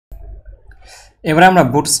এবারে আমরা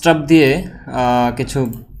বুটস্ট্র্যাপ দিয়ে কিছু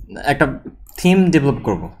একটা থিম ডেভেলপ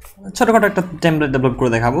করব, ছোটোখাটো একটা টেমপ্লেট ডেভেলপ করে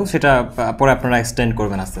দেখাবো, সেটা পরে আপনারা এক্সটেন্ড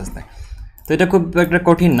করবেন আস্তে আস্তে। তো এটা খুব একটা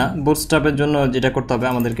কঠিন না। বুটস্ট্র্যাপের জন্য যেটা করতে হবে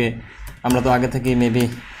আমাদেরকে, আমরা তো আগে থেকেই মেবি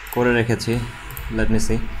করে রেখেছি, লেট মি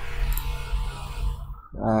সি।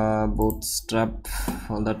 বুটস্ট্র্যাপ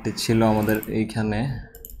ফোল্ডারটি ছিল আমাদের এইখানে,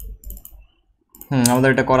 আমাদের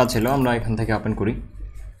এটা করা ছিল, আমরা এখান থেকে ওপেন করি।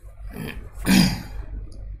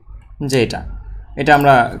 যে এটা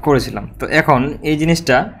আমরা করেছিলাম। তো এখন এই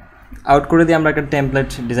জিনিসটা আউট করে দিয়ে আমরা একটা টেমপ্লেট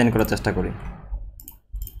ডিজাইন করার চেষ্টা করি।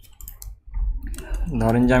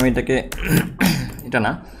 ধরেন যে আমি এটাকে এটা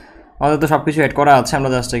না, আমাদের তো সব কিছু অ্যাড করা আছে, আমরা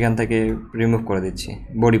জাস্ট এখান থেকে রিমুভ করে দিচ্ছি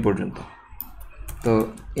বডি পর্যন্ত। তো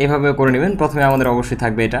এইভাবে করে নেবেন। প্রথমে আমাদের অবশ্যই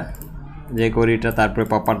থাকবে এটা, যে করিটা, তারপরে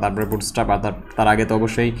পপার, তারপরে বুটস্ট্র্যাপ, আর তার আগে তো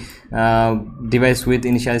অবশ্যই ডিভাইস উইথ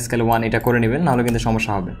ইনিশিয়াল স্কেল 1 এটা করে নেবেন, নাহলে কিন্তু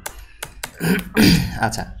সমস্যা হবে।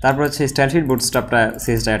 আচ্ছা, তারপর হচ্ছে স্টাইল শিট। বুটস্ট্র্যাপটা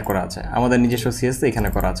সিএসটা অ্যাড করা আছে, আমাদের নিজস্ব সিএস এখানে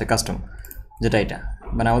করা আছে কাস্টম, যেটা এটা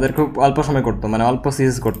মানে আমাদের খুব অল্প সময় করতে, মানে অল্প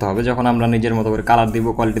সিএস করতে হবে, যখন আমরা নিজের মতো করে কালার দিব,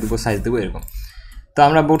 কোয়ালিটি দিব, সাইজ দিব, এরকম। তো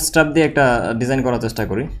আমরা বুটস্ট্র্যাপ দিয়ে একটা ডিজাইন করার চেষ্টা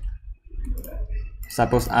করি।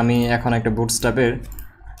 সাপোজ আমি এখন একটা বুটস্ট্র্যাপের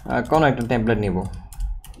কোনো একটা টেমপ্লেট নিব।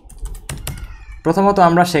 প্রথমত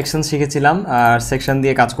আমরা সেকশন শিখেছিলাম আর সেকশন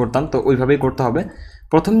দিয়ে কাজ করতাম, তো ওইভাবেই করতে হবে।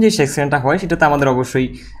 প্রথম যে সেকশনটা হয় সেটাতে আমাদের অবশ্যই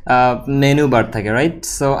মেনু বার থাকে, রাইট?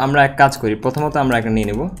 সো আমরা এক কাজ করি, প্রথমত আমরা একটা নিয়ে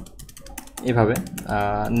নেব এভাবে,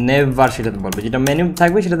 নেভ বার সেটাতে বলবে, যেটা মেনু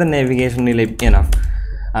থাকবে সেটাতে নেভিগেশন নিলে এনাফ।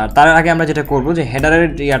 আর তার আগে আমরা যেটা করব, যে হেডারের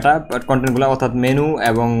ইয়াটা কন্টেন্টগুলো, অর্থাৎ মেনু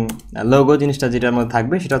এবং লোগো জিনিসটা যেটার মধ্যে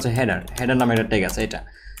থাকবে সেটা হচ্ছে হেডার। হেডার নামে একটা ট্যাগ আছে, এটা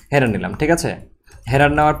হেডার নিলাম, ঠিক আছে?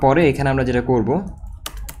 হেডার নেওয়ার পরে এখানে আমরা যেটা করব,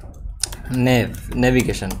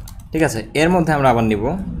 নেভিগেশন, ঠিক আছে? এর মধ্যে আমরা আবার নিব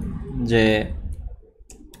যে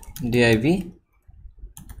ডিআইভি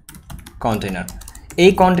কন্টেনার।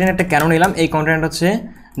 এই কন্টেনারটা কেন নিলাম? এই কন্টেনার হচ্ছে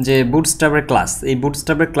যে বুটস্ট্র্যাপের ক্লাস, এই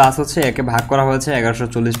বুটস্ট্র্যাপের ক্লাস হচ্ছে একে ভাগ করা হয়েছে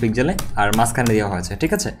 1140 পিক্সেলে, আর মাঝখানে দেওয়া হয়েছে,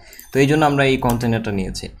 ঠিক আছে? তো এই জন্য আমরা এই কন্টেনারটা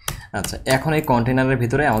নিয়েছি। আচ্ছা, এখন এই কন্টেনারের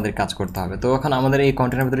ভিতরে আমাদের কাজ করতে হবে। তো এখন আমাদের এই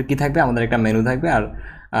কন্টেনারের ভিতরে কী থাকবে? আমাদের একটা মেনু থাকবে, আর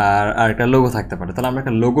আর একটা লোগো থাকতে পারে। তাহলে আমরা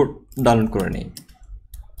একটা লোগো ডাউনলোড করে নিই,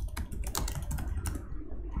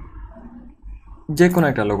 যে কোনো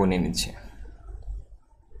একটা লোগো নিয়ে নিচ্ছি।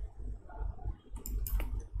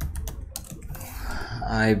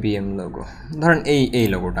 আইবিএম লোগো, ধরেন এই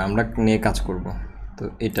লোগোটা আমরা নিয়ে কাজ করব। তো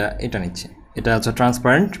এটা নিচ্ছে, এটা হচ্ছে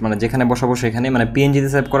ট্রান্সপারেন্ট, মানে যেখানে বসাবো সেখানে, মানে পিএনজিতে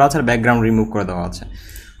সেভ করা আছে আর ব্যাকগ্রাউন্ড রিমুভ করে দেওয়া আছে।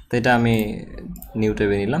 তো এটা আমি নিউ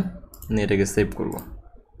ট্যাবে নিলাম, নিয়ে এটাকে সেভ করব।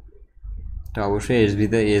 এটা অবশ্যই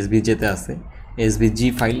এসভিজেতে আছে, এসভিজি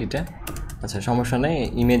ফাইল এটা। আচ্ছা, সমস্যা নেই,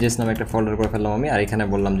 ইমেজেস নামে একটা ফোল্ডার করে ফেললাম আমি, আর এখানে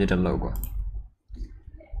বললাম যে এটা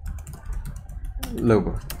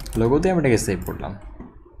লোগোতে আমি এটাকে সেভ করলাম।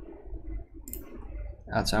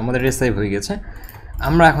 আচ্ছা, আমাদের এটা সেভ হয়ে গেছে।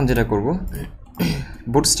 আমরা এখন যেটা করব,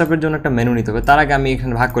 বুটস্ট্র্যাপের জন্য একটা মেনু নিতে হবে। তার আগে আমি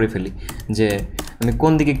এখানে ভাগ করে ফেলি যে আমি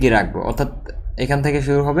কোন দিকে কী রাখবো, অর্থাৎ এখান থেকে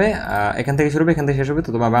শুরু হবে, এখান থেকে শেষ হবে। তো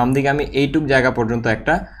তোমার বাম দিকে আমি এইটুক জায়গা পর্যন্ত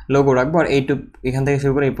একটা লোগো রাখবো, আর এইটুক এখান থেকে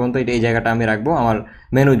শুরু করে এই পর্যন্ত এই জায়গাটা আমি রাখবো আমার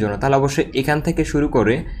মেনুর জন্য। তাহলে অবশ্যই এখান থেকে শুরু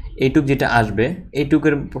করে এইটুক যেটা আসবে,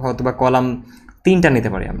 এইটুকের হয়তো বা কলাম 3টা নিতে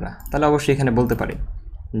পারি আমরা। তাহলে অবশ্যই এখানে বলতে পারি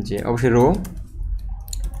যে অবশ্যই রো,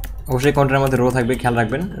 অবশ্যই কন্টেনারের মধ্যে রো থাকবে, খেয়াল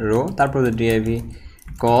রাখবেন রো। তারপরে ডিআইভি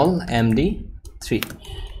কল এমডি 3,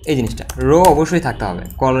 এই জিনিসটা রো অবশ্যই থাকতে হবে,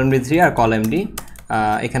 কল এমডি 3 আর কল এমডি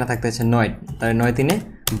এখানে থাকতে হচ্ছে 9, তাহলে 9 3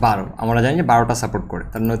 12। আমরা জানি যে 12টা সাপোর্ট করে,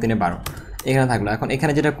 তাহলে 9 3 12 এখানে থাকলো। এখন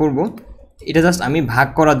এখানে যেটা করব, এটা জাস্ট আমি ভাগ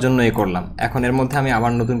করার জন্য এ করলাম। এখন এর মধ্যে আমি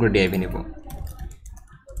আবার নতুন করে ডিআইভি নেব,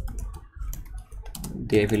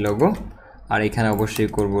 ডিআইভি লোগো, আর এখানে অবশ্যই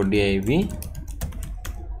করব ডিআইভি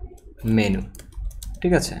মেনু,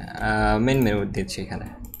 ঠিক আছে? মেন মেনু দিচ্ছি, এখানে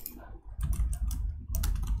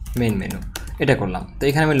মেন মেনু এটা করলাম। তো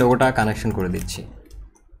এখানে আমি লোগোটা কানেকশন করে দিচ্ছি,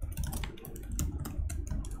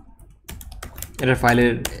 এটার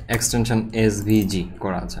ফাইলের এক্সটেনশন এসভিজি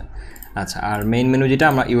করা আছে। আচ্ছা, আর মেইন মেনু যেটা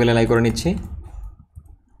আমরা ইউএলএলআই করে নিচ্ছি।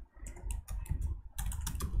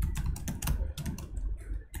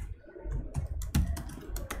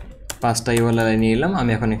 পাঁচটা ইউএলএলআই নিয়ে নিলাম।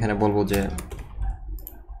 আমি এখন এখানে বলবো যে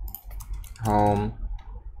হোম,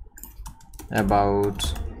 অ্যাবাউট,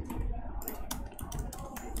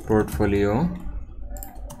 পোর্টফোলিও,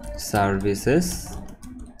 সার্ভিসেস,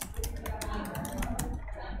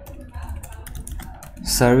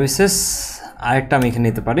 আরেকটা আমি এখানে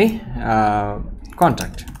নিতে পারি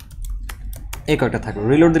কন্ট্যাক্ট। এই কয়েকটা থাকবে,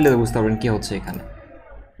 রিলোড দিলে বুঝতে পারবেন কী হচ্ছে এখানে।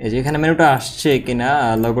 এই যে এখানে মেনুটা আসছে কিনা,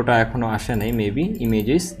 লোগোটা এখনও আসে নাই, maybe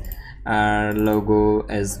images are logo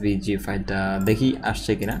SVG ফাইলটা দেখি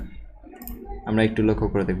আসছে কিনা, আমরা একটু লক্ষ্য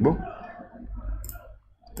করে দেখব।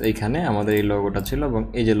 তো এইখানে আমাদের এই লোগোটা ছিল এবং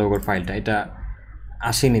এই যে লোগোর ফাইলটা এটা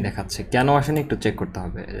আসেনি দেখাচ্ছে, কেন আসেনি একটু চেক করতে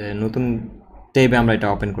হবে। নতুন ট্যাবে আমরা এটা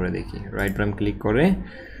ওপেন করে দেখি, রাইট বাটন ক্লিক করে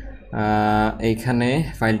এইখানে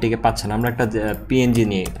ফাইলটিকে পাচ্ছে না। আমরা একটা পিএনজি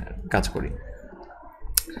নিয়ে কাজ করি,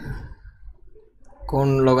 কোন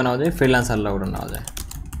লোগো নেওয়া যায়, ফ্রিল্যান্সার লোগোটা নেওয়া যায়,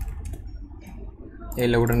 এই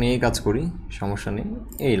লোগোটা নিয়েই কাজ করি, সমস্যা নেই,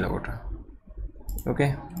 এই লোগোটা ওকে।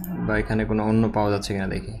 বা এখানে কোনো অন্য পাওয়া যাচ্ছে কিনা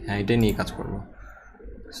দেখি, হ্যাঁ এটাই নিয়ে কাজ করব।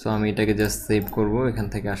 সো আমি এটাকে জাস্ট সেভ করব এখান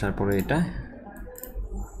থেকে আসার পরে এটা,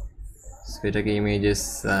 সো এটাকে ইমেজেস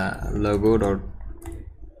লোগো ডট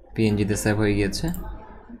পিএনজিতে সেভ হয়ে গিয়েছে।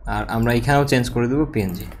 আর আমরা এখানেও চেঞ্জ করে দেবো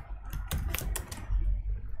পিএনজি,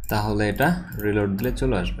 তাহলে এটা রিলোড দিলে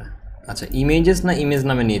চলে আসবে। আচ্ছা ইমেজেস না ইমেজ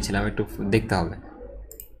নামে নিয়েছিলাম, একটু দেখতে হবে।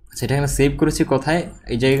 আচ্ছা এটা এখানে সেভ করেছি কোথায়,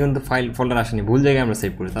 এই জায়গায় কিন্তু ফাইল ফোল্ডার আসেনি, ভুল জায়গায় আমরা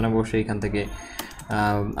সেভ করেছি, তাহলে অবশ্যই এখান থেকে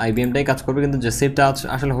আইবিএমটাই কাজ করবে, কিন্তু যে সেভটা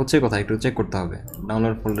আসলে হচ্ছে কোথায় একটু চেক করতে হবে।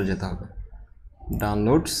 ডাউনলোড ফোল্ডার যেতে হবে,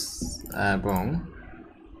 ডাউনলোডস এবং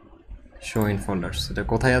শো ইন ফোল্ডার্স, এটা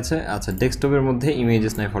কোথায় আছে? আচ্ছা ডেস্কটপের মধ্যে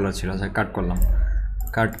ইমেজেস নাই ফোল্ডার ছিল। আচ্ছা কাট করলাম,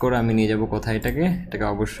 কাট করে আমি নিয়ে যাব কোথায়, এটাকে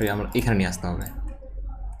অবশ্যই আমরা এখানে নিয়ে আসতে হবে।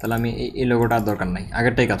 তাহলে আমি এই লোগোটা আর দরকার নাই,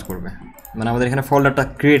 আগেরটাই কাজ করবে, মানে আমাদের এখানে ফোল্ডারটা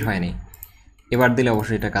ক্রিয়েট হয়নি, এবার দিলে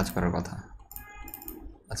অবশ্যই এটা কাজ করার কথা।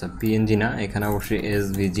 আচ্ছা পিএনজি না, এখানে অবশ্যই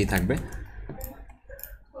এসভিজি থাকবে,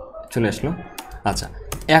 চলে আসলো। আচ্ছা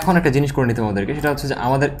এখন একটা জিনিস করে নিতে হবে আমাদেরকে, সেটা হচ্ছে যে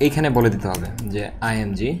আমাদের এইখানে বলে দিতে হবে যে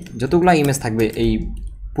আইএমজি যতগুলো ইমেজ থাকবে এই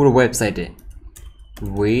পুরো ওয়েবসাইটে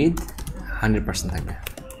উইথ 100% থাকবে,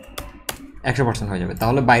 100% হয়ে যাবে,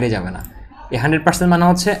 তাহলে বাইরে যাবে না। এই 100% মানে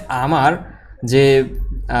হচ্ছে আমার যে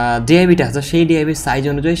ডিআইবিটা আছে সেই ডিআইবির সাইজ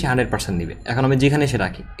অনুযায়ী সে 100% দিবে। এখন আমি যেখানে সে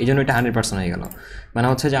রাখি এই জন্য এটা 100% হয়ে গেল। মানে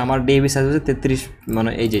হচ্ছে যে আমার ডিআইবি সাইজ হচ্ছে 33,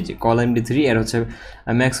 মানে এই যে কল MD3 এর হচ্ছে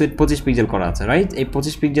ম্যাক্স উইথ 25 পিক্সেল করা আছে, রাইট? এই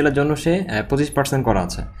 25 পিক্সেলের জন্য সে 25% করা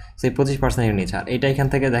আছে, সেই 25% এর নিচে। আর এটা এখান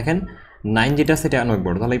থেকে দেখেন 9 যেটা সেটা অনেক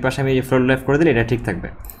বড়, তাহলে এই পাশে আমি এই ফ্লোর লেফট করে দিলে এটা ঠিক থাকবে,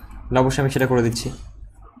 তাহলে অবশ্যই আমি সেটা করে দিচ্ছি।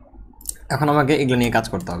 এখন আমাকে এগুলো নিয়ে কাজ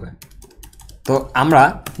করতে হবে। তো আমরা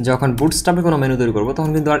যখন বুটস্ট্র্যাপে কোনো মেনু তৈরি করবো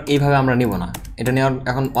তখন কিন্তু আর এইভাবে আমরা নিব না, এটা নেওয়ার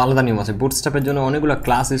এখন আলাদা নিয়ম আছে। বুটস্ট্র্যাপের জন্য অনেকগুলো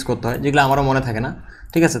ক্লাস ইউজ করতে হয়, যেগুলো আমারও মনে থাকে না,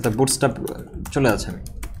 ঠিক আছে? তো বুটস্ট্র্যাপ চলে যাচ্ছে, আমি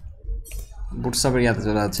বুটস্ট্র্যাপের ইয়াতে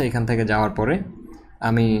চলে যাচ্ছে। এখান থেকে যাওয়ার পরে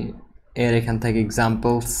আমি এখান থেকে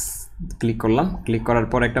এক্সাম্পলস ক্লিক করলাম, ক্লিক করার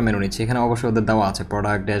পর একটা মেনু নিচ্ছি। এখানে অবশ্যই ওদের দেওয়া আছে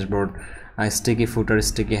প্রোডাক্ট, ড্যাশবোর্ড, স্টিকি ফুটার,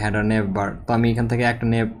 স্টিকি হেডার, নেভ বার। তো আমি এখান থেকে একটা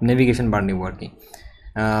নেভিগেশন বার নিব আর কি।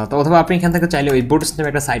 তো অথবা আপনি এখান থেকে চাইলে ওই বুটস্ট্র্যাপ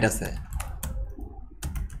একটা সাইট আছে,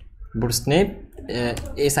 বুটস্ট্র্যাপ,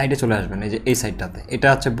 এই সাইটে চলে আসবেন, এই যে এই সাইটটাতে। এটা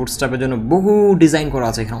হচ্ছে বুটস্ট্র্যাপের জন্য বহু ডিজাইন করা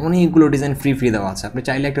আছে, এখানে অনেকগুলো ডিজাইন ফ্রি দেওয়া আছে, আপনি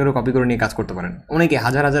চাইলে একটা করে কপি করে নিয়ে কাজ করতে পারেন। অনেকে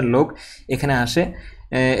হাজার লোক এখানে আসে,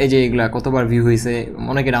 এই যে এগুলা কতবার ভিউ হয়েছে,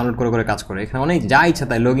 অনেকে ডাউনলোড করে কাজ করে। এখানে অনেক যা ইচ্ছা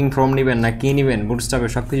তাই লগিং ফর্ম নেবেন না কি নেবেন,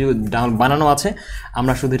 বুটস্ট্র্যাপের সব কিছু বানানো আছে,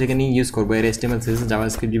 আমরা শুধু এটাকে নিয়ে ইউজ করবো। এর HTML, CSS,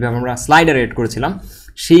 জাভাস্ক্রিপ্ট যেভাবে আমরা স্লাইডার এড করেছিলাম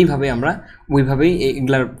সেইভাবে আমরা ওইভাবেই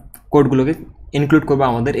এইগুলার কোডগুলোকে ইনক্লুড করবো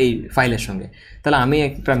আমাদের এই ফাইলের সঙ্গে। তাহলে আমি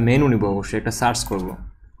একটা মেনু নিব, অবশ্যই একটা সার্চ করব,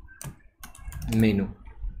 মেনু,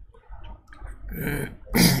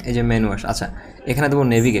 এই যে মেনু আস। আচ্ছা এখানে দেবো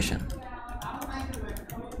নেভিগেশন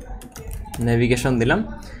দিলাম,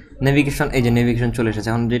 নেভিগেশন, এই যে নেভিগেশন চলে এসেছে।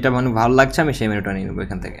 এখন যেটা মানে ভালো লাগছে আমি সেই মেনুটা নিয়ে নেবো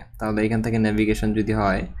এখান থেকে। তাহলে এখান থেকে নেভিগেশন যদি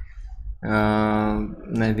হয়,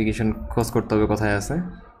 নেভিগেশন খোঁজ করতে হবে কোথায় আছে,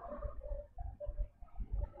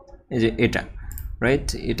 এই যে এটা, রাইট?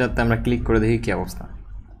 এটাতে আমরা ক্লিক করে দেখি কী অবস্থা।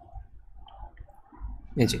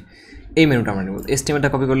 এই যে এই মেনুটা আমরা নেব, এস্টিমেটটা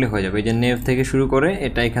কপি করলে হয়ে যাবে। এই যে নেভ থেকে শুরু করে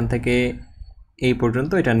এটা এখান থেকে এই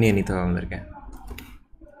পর্যন্ত এটা নিয়ে নিতে হবে আমাদেরকে।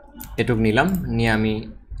 এটুক নিলাম, নিয়ে আমি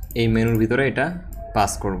এই মেনুর ভিতরে এটা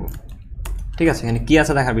পাস করব, ঠিক আছে? এখানে কী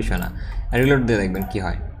আছে দেখার বিষয় না, রিলোড দিয়ে দেখবেন কি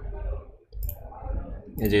হয়।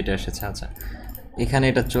 এই যে এটা এসেছে, আচ্ছা এখানে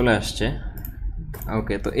এটা চলে আসছে,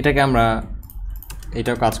 ওকে। তো এটাকে আমরা,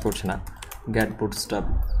 এটাও কাজ করছে না, গেট বুটস্ট্র্যাপ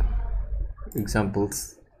এক্সাম্পলস,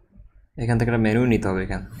 এখান থেকে একটা মেনু নিতে হবে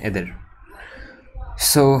এখান এদের।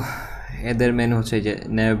 সো এদের মেনু হচ্ছে এই যে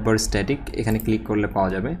নেভার স্ট্যাটিক, এখানে ক্লিক করলে পাওয়া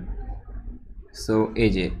যাবে। সো এই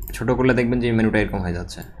যে ছোটো করলে দেখবেন যে মেনুটা এরকম হয়ে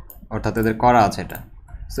যাচ্ছে, অর্থাৎ এদের করা আছে এটা।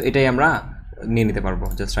 সো এটাই আমরা নিয়ে নিতে পারবো,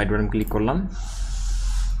 জাস্ট রাইট বাটন ক্লিক করলাম,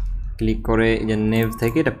 ক্লিক করে এই যে নেভ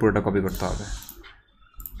থেকে এটা পুরোটা কপি করতে হবে,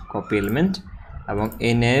 কপি এলিমেন্ট, এবং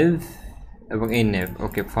এই নেভ এবং এই নেভ,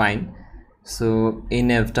 ওকে ফাইন। সো এই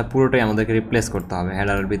নেভটা পুরোটাই আমাদেরকে রিপ্লেস করতে হবে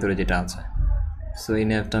হেডারের ভিতরে যেটা আছে। সো এই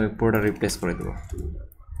নেভটা আমি পুরোটা রিপ্লেস করে দেবো।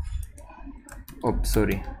 ও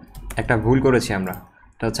সরি, একটা ভুল করেছি আমরা,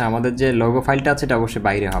 এটা হচ্ছে আমাদের যে লোগো ফাইলটা আছে এটা অবশ্যই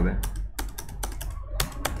বাইরে হবে,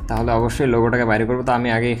 তাহলে অবশ্যই লোগোটাকে বাইরে করবো। তো আমি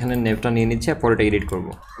আগে এখানে নেভটা নিয়ে নিচ্ছি, আর পরে এটা এডিট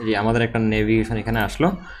করবো। এই যে আমাদের একটা নেভিগেশন এখানে আসলো,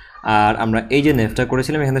 আর আমরা এই যে নেভটা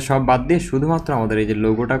করেছিলাম এখানে সব বাদ দিয়ে শুধুমাত্র আমাদের এই যে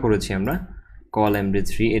লোগোটা করেছি আমরা কল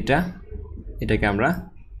md3 এটাকে আমরা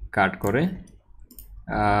কাট করে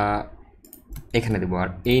এখানে দেবো আর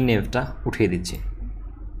এই নেভটা উঠিয়ে দিচ্ছি।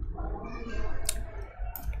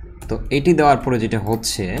 তো এটি দেওয়ার পরে যেটা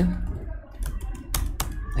হচ্ছে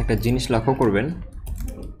একটা জিনিস লক্ষ্য করবেন,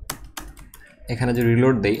 এখানে যে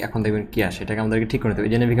রিলোড দেই এখন দেখবেন কি আসে, এটাকে আমাদেরকে ঠিক করে দেবে।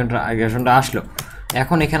 এই যে নেভিগেশনটা আসলো,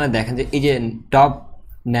 এখন এখানে দেখেন যে এই যে টপ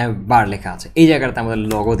ন্যাভ বার লেখা আছে এই জায়গাটাতে আমাদের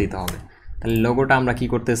লোগো দিতে হবে। তাহলে লোগোটা আমরা কি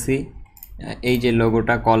করতেছি, এই যে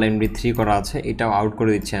লোগোটা কল md3 করা আছে এটাও আউট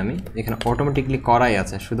করে দিচ্ছি আমি, এখানে অটোমেটিকলি করাই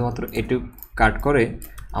আছে, শুধুমাত্র এটু কাট করে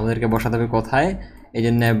আমাদেরকে বসাতে হবে কোথায়, এই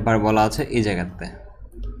যে ন্যাভ বার বলা আছে এই জায়গাতে,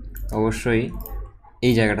 অবশ্যই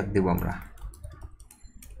এই জায়গাটাতে দেবো আমরা।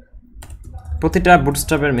 প্রতিটা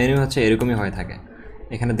বুটস্ট্র্যাপের মেনু হচ্ছে এরকমই হয়ে থাকে।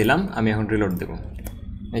 এখানে দিলাম, আমি এখন রিলোড দেবো,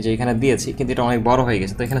 এই যে এখানে দিয়েছি কিন্তু এটা অনেক বড় হয়ে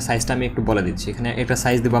গেছে, তো এখানে সাইজটা আমি একটু বলে দিচ্ছি। এখানে একটা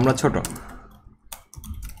সাইজ দেবো আমরা ছোট,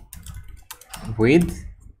 উইথ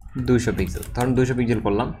 200 পিক্সেল, ধরুন 200 পিক্সেল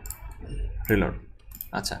করলাম, রিলোড।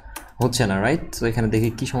 আচ্ছা হচ্ছে না, রাইট? তো এখানে দেখি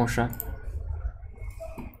কি সমস্যা,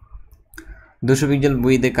 200 পিক্সেল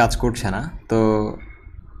উইথে কাজ করছে না। তো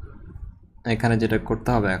এখানে যেটা করতে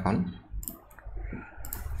হবে এখন,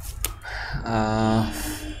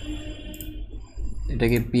 এটা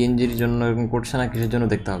কি পিএনজির জন্য এরকম করছে না, কিসের জন্য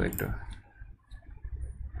দেখতে হবে একটু।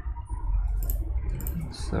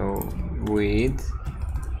 সো উইথ,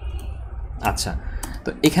 আচ্ছা তো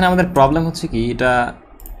এখানে আমাদের প্রবলেম হচ্ছে কি, এটা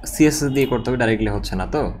সিএসএস দিয়ে করতে হবে, ডাইরেক্টলি হচ্ছে না।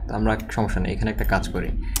 তো আমরা সমস্যা নেই, এখানে একটা কাজ করি,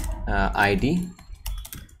 আইডি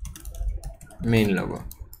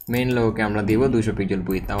মেইন লোগোকে আমরা দিব 200 পিক্সেল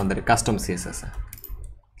উইথ আমাদের কাস্টম সিএসএস,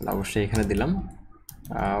 তাহলে অবশ্যই এখানে দিলাম।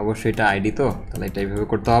 অবশ্যই এটা আইডি, তো তাহলে এটা এইভাবে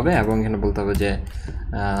করতে হবে এবং এখানে বলতে হবে যে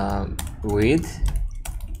উইথ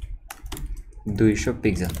 200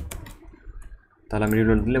 পিক্সেল, তাহলে আমি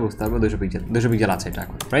রিলোড দিলে বুঝতে পারবো 200 পিক্সেল আছে এটা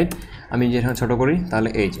এখন, রাইট? আমি যে এখানে ছোটো করি তাহলে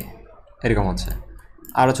এই যে এরকম হচ্ছে,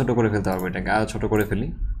 আরও ছোটো করে ফেলতে পারবো, এটাকে আরও ছোটো করে ফেলি,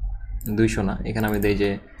 200 না, এখানে আমি দিই যে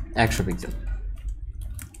 100 পিক্সেল,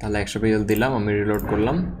 তাহলে 100 পিক্সেল দিলাম, আমি রিলোড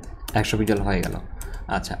করলাম, 100 পিক্সেল হয়ে গেল।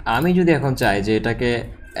 আচ্ছা আমি যদি এখন চাই যে এটাকে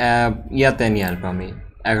ইয়াতে নিয়ে আসবো আমি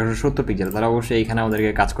 1170 পিক্সেল, তাহলে অবশ্যই এইখানে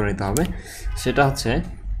আমাদেরকে কাজ করে নিতে হবে। সেটা হচ্ছে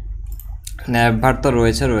ন্যাভবার তো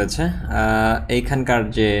রয়েছে এইখানকার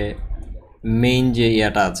যে মেইন যে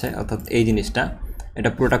ইয়াটা আছে অর্থাৎ এই জিনিসটা, এটা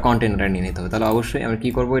পুরোটা কন্টেনারে নিয়ে নিতে হবে। তাহলে অবশ্যই আমি কী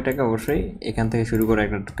করবো, এটাকে অবশ্যই এখান থেকে শুরু করে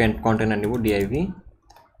একটা কন্টেনার নেব, ডিআইভি।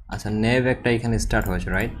 আচ্ছা নেভ একটা এখানে স্টার্ট হয়েছে,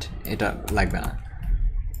 রাইট? এটা লাগবে না,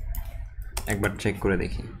 একবার চেক করে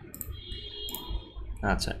দেখি।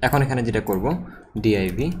 আচ্ছা এখন এখানে যেটা করব,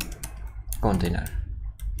 ডিআইভি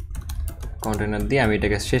কন্টেনার দিয়ে আমি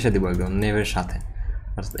এটাকে শেষে দিব একদম নেভের সাথে,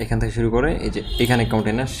 অর্থাৎ এখান থেকে শুরু করে এই যে এখানে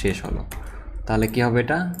কন্টেনার শেষ হলো, তাহলে কি হবে,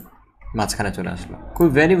 এটা মাঝখানে চলে আসলো। খুব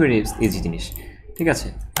ভেরি ইজি জিনিস, ঠিক আছে?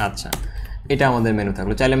 আচ্ছা এটা আমাদের মেনু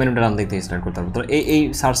থাকলো, চাইলে মেনুটা ডান দিক থেকে স্টার্ট করতে পারবো। তো এই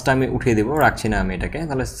সার্চটা আমি উঠিয়ে দেবো, রাখছি না আমি এটাকে,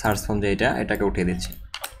 তাহলে সার্চ ফর্ম যে এটাকে উঠিয়ে দিচ্ছি,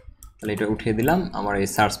 তাহলে এটা উঠিয়ে দিলাম, আমার এই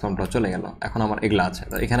সার্চ ফর্মটা চলে গেল। এখন আমার এগুলো আছে,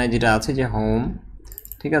 তো এখানে যেটা আছে যে হোম,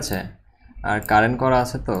 ঠিক আছে, আর কারেন্ট করা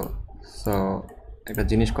আছে। তো সো একটা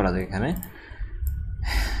জিনিস করা যায় এখানে,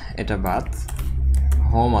 এটা বাদ,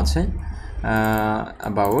 হোম আছে,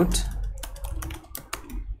 অ্যাবাউট,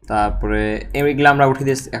 তারপরে এইগুলো আমরা উঠিয়ে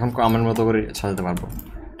দিয়ে এখন আমার মতো করে সাজাতে পারবো,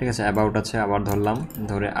 ঠিক আছে? অ্যাবাউট আছে, আবার ধরলাম,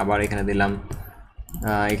 ধরে আবার এখানে দিলাম,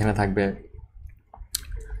 এখানে থাকবে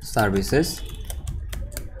সার্ভিসেস,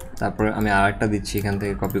 তারপরে আমি আর একটা দিচ্ছি এখান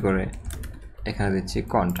থেকে কপি করে, এখানে দিচ্ছি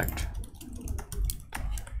কন্ট্যাক্ট,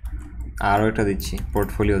 আরও একটা দিচ্ছি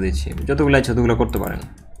পোর্টফোলিও দিচ্ছি, যতগুলো আছে ততগুলো করতে পারেন,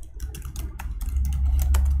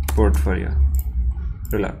 পোর্টফোলিও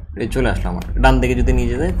এই চলে আসলো। আমার ডান দিকে যদি নিয়ে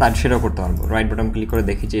যায় তার সেটাও করতে পারবো, রাইট বাটন ক্লিক করে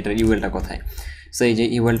দেখি যে এটার ইউএলটা কোথায়। সো এই যে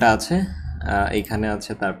ইউএলটা আছে এইখানে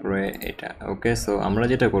আছে, তারপরে এটা ওকে। সো আমরা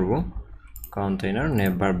যেটা করব, কন্টেইনার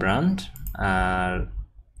নেভার ব্র্যান্ড, আর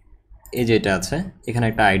এই যে এটা আছে এখানে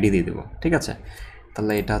একটা আইডি দিয়ে দেবো, ঠিক আছে?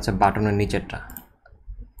 তাহলে এটা হচ্ছে বাটনের নিচেরটা,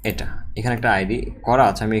 এটা এখানে একটা আইডি করা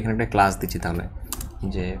আছে, আমি এখানে একটা ক্লাস দিচ্ছি, তাহলে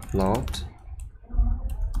যে ফ্লোট,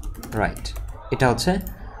 রাইট? এটা হচ্ছে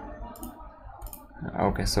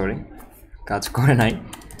ওকে, সরি কাজ করে নাই,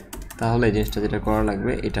 তাহলে এই জিনিসটা যেটা করা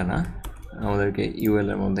লাগবে এটা না, আমাদেরকে ইউএল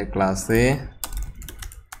এর মধ্যে ক্লাসে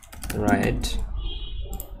রাইট,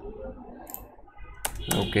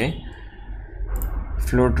 ওকে,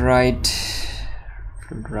 ফ্লোট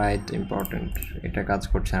রাইট ইম্পর্টেন্ট, এটা কাজ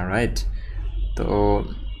করছে না, রাইট? তো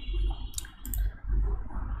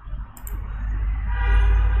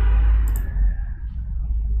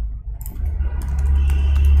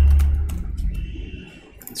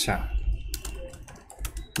আচ্ছা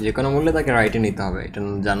যে কোনো মূল্যে তাকে রাইটে নিতে হবে, এটা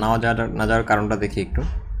না যাওয়ার কারণটা দেখি একটু।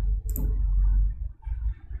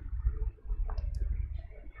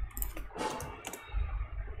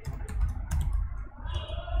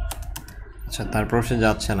 আচ্ছা তারপর সে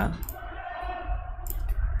যাচ্ছে না,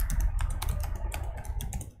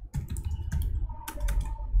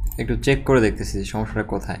 একটু চেক করে দেখতেছি সমস্যাটা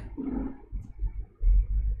কোথায়।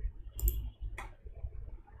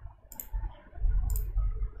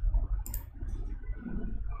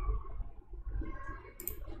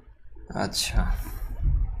 আচ্ছা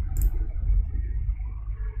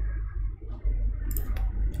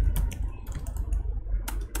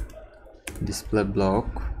ডিসপ্লে ব্লক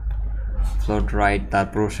ফ্লোট রাইট,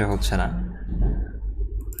 তারপর সে হচ্ছে না।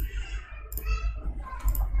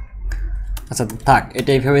 আচ্ছা থাক,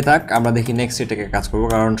 এটা এইভাবেই থাক, আমরা দেখি নেক্সট এটাকে কাজ করবো,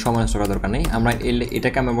 কারণ সময় নষ্ট করার দরকার নেই। আমরা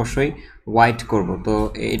এটাকে আমি অবশ্যই হোয়াইট করব, তো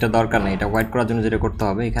এটা দরকার নেই। এটা হোয়াইট করার জন্য যেটা করতে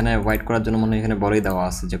হবে, এখানে হোয়াইট করার জন্য মনে হয় এখানে বলেই দেওয়া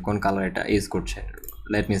আছে যে কোন কালার এটা ইউজ করছে।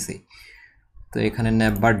 লেট মি সি, তো এখানে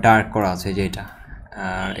নেভার ডার্ক করা আছে যে এটা,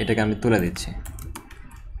 আর এটাকে আমি তুলে দিচ্ছি।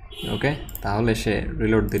 ওকে, তাহলে সে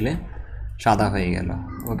রিলোড দিলে সাদা হয়ে গেল।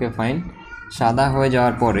 ওকে ফাইন, সাদা হয়ে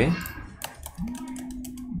যাওয়ার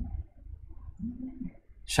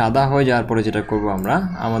পরে যেটা করব আমরা,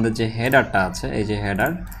 আমাদের যে হেডারটা আছে, এই যে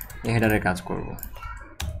হেডার, এই হেডারের কাজ করব।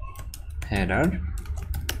 হেডার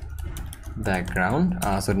ব্যাকগ্রাউন্ড,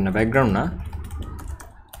 সরি না ব্যাকগ্রাউন্ড না,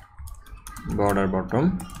 border bottom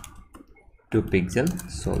 2 pixel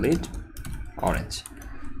solid orange,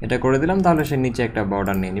 এটা করে দিলাম। তাহলে সে নিচে একটা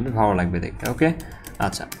বর্ডার নিয়ে নিবে, ভালো লাগবে দেখতে। ওকে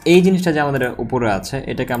আচ্ছা, এই জিনিসটা যে আমাদের উপরে আছে,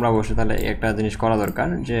 এটাকে আমরা অবশ্যই তাহলে একটা জিনিস করা দরকার,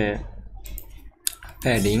 যে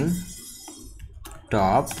প্যাডিং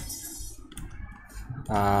টপ,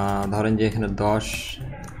 ধরেন যে এখানে 10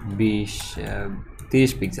 20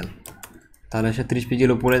 30 পিক্সেল, তাহলে সে 30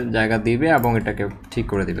 পিক্সেল উপরে জায়গা দিবে এবং এটাকে ঠিক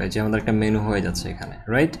করে দিবে, যে আমাদের একটা মেনু হয়ে যাচ্ছে এখানে,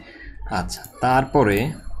 রাইট। আচ্ছা তারপরে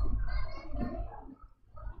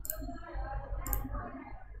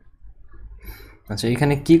আচ্ছা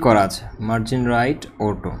এখানে কি করা আছে, মার্জিন রাইট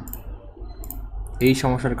অটো, এই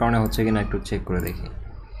সমস্যার কারণে হচ্ছে কিনা একটু চেক করে দেখি।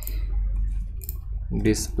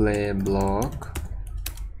 ডিসপ্লে ব্লক,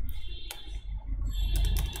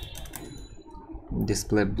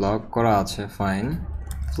 ডিসপ্লে ব্লক করা আছে, fine.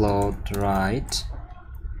 Float right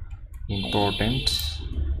important,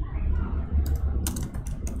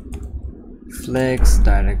 flakes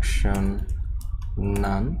direction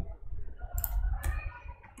নান,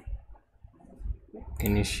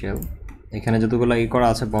 ইনিশিয়াল, এখানে যতগুলো ই করা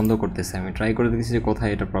আছে বন্ধ করতেছে, আমি ট্রাই করে দেখতেছি যে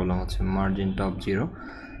কোথায় এটা প্রবলেম হচ্ছে। মার্জিন টপ 0,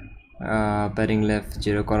 প্যাডিং লেফট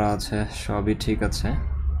 0 করা আছে, সবই ঠিক আছে।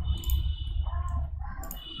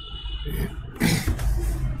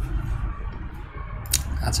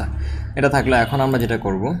 আচ্ছা এটা থাকলে এখন আমরা যেটা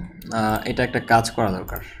করব, এটা একটা কাজ করা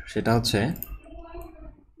দরকার, সেটা হচ্ছে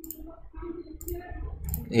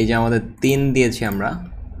এই যে আমাদের 3 দিয়েছি আমরা।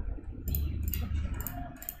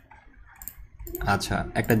 আচ্ছা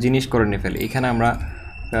একটা জিনিস করে নিয়ে ফেলি, এখানে আমরা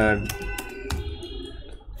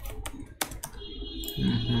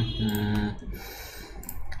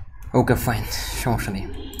ওকে ফাইন, সমস্যা নেই।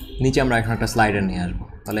 নিচে আমরা এখন একটা স্লাইডার নিয়ে আসবো,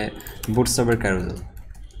 তাহলে বুটস্ট্র্যাপের ক্যারুজেল,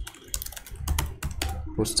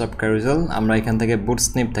 বুটস্ট্র্যাপ ক্যারুজেল আমরা এখান থেকে বুট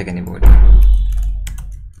স্নিপ থেকে নিব, এটা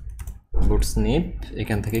বুট স্নিপ,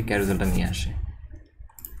 এখান থেকে ক্যারুজেলটা নিয়ে আসে।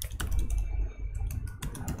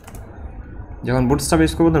 যখন বুটস্ট্র্যাপ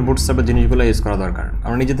ইউজ করবো তখন বুটস্ট্র্যাপের জিনিসগুলো ইউজ করা দরকার,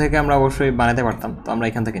 আমরা নিজে থেকে আমরা অবশ্যই বানাতে পারতাম, তো আমরা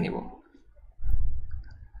এখান থেকে নিব।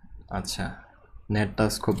 আচ্ছা নেটটা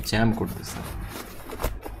খুব জ্যাম করতেছে,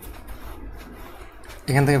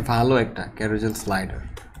 এখান থেকে ভালো একটা ক্যারুজেল স্লাইডার,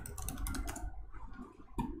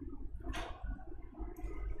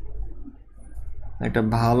 একটা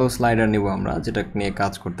ভালো স্লাইডার নিব আমরা, যেটা নিয়ে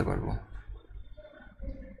কাজ করতে পারবো।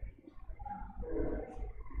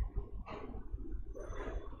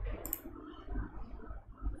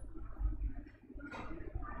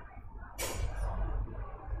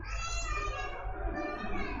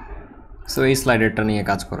 সো এই স্লাইডারটা নিয়ে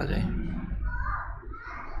কাজ করা যায়।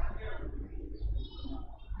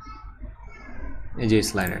 এই যে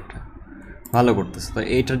স্লাইডারটা ভালো করতেছে, তো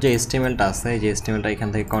এইটার যে এসটিএমএলটা আছে, এই যে এসটিএমএলটা এখান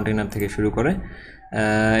থেকে কন্টেনার থেকে শুরু করে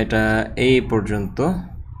এটা এই পর্যন্ত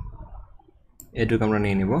এটুকু আমরা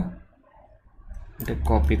নিয়ে নিব। এটা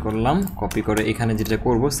কপি করলাম, কপি করে এখানে যেটা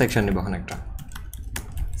করব সেকশন নিব, এখন একটা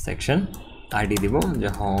সেকশন আইডি দিব যে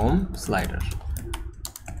হোম স্লাইডার,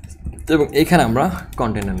 এবং এখানে আমরা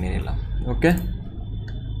কন্টেনার নিয়ে নিলাম। ওকে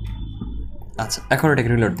আচ্ছা এখন এটাকে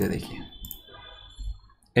রিলোড দিয়ে দেখি,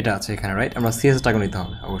 এটা আছে এখানে, রাইট। আমরা সিএসএসটাকে নিতে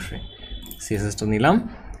হবে অবশ্যই, সিএসএসটা নিলাম,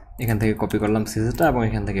 এখান থেকে কপি করলাম সিএসএসটা, এবং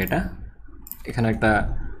এখান থেকে এটা এখানে একটা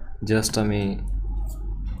জাস্ট আমি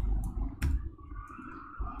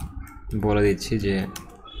বলে দিচ্ছি যে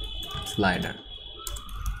slider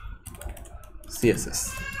CSS,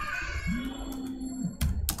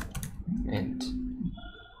 and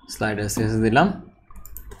slider CSS দিলাম,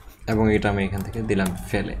 এবং এটা আমি এখান থেকে দিলাম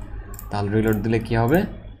ফেলে, তাহলে রিলোড দিলে কি হবে,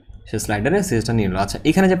 সে স্লাইডারে সিএসটা নিয়ে নিল। আচ্ছা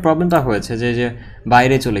এখানে যে প্রবলেমটা হয়েছে যে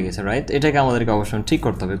বাইরে চলে গেছে, রাইট, এটাকে আমাদেরকে অবশ্যই ঠিক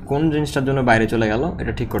করতে হবে। কোন জিনিসটার জন্য বাইরে চলে গেল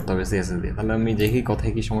এটা ঠিক করতে হবে সিএসএস দিয়ে। তাহলে আমি দেখি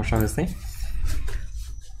কোথায় কি সমস্যা হয়েছে।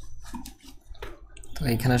 তো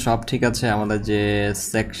এখানে সব ঠিক আছে, আমাদের যে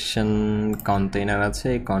সেকশন কন্টেইনার আছে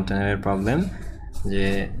এই কন্টেইনারের প্রবলেম, যে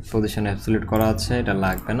পজিশন অ্যাবসলিউট করা আছে এটা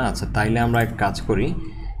লাগবে না। আচ্ছা তাইলে আমরা এক কাজ করি,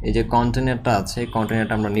 এই যে কন্টেইনারটা আছে এই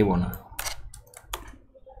কন্টেইনারটা আমরা নিব না।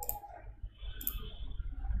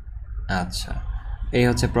 আচ্ছা এই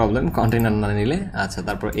হচ্ছে প্রবলেম, কন্টেইনার না নিলে। আচ্ছা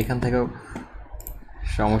তারপর এখান থেকেও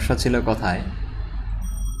সমস্যা ছিল কোথায়,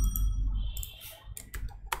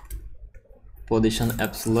 পজিশন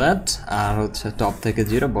অ্যাবসলিউট আর হচ্ছে টপ থেকে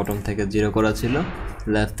 0 বটম থেকে 0 করা ছিল,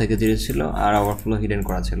 লেফট থেকে 0 ছিল আর ওভারফ্লো হিডেন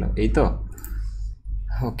করা ছিল, এই তো।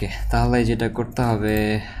 ওকে তাহলে যেটা করতে হবে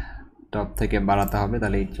টপ থেকে বাড়াতে হবে,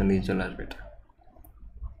 তাহলে এই জন্য চলে আসবে এটা।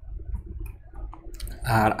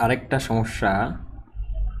 আর আরেকটা সমস্যা,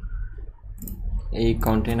 এই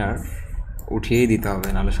কন্টেনার উঠিয়েই দিতে হবে,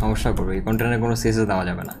 নাহলে সমস্যা করবে। এই কন্টেনারে কোনো সিএসএস দেওয়া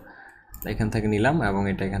যাবে না। এখান থেকে নিলাম এবং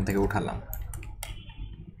এটা এখান থেকে উঠালাম,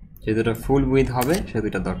 যেহেতু এটা ফুল উইথ হবে সেহেতু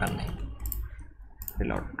এটা দরকার নেই।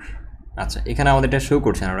 রিলোড। আচ্ছা এখানে আমাদের এটা শো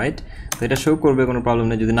করছে না, রাইট, তো এটা শো করবে, কোনো প্রবলেম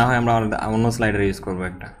নেই। যদি না হয় আমরা অন্য স্লাইডার ইউজ করবো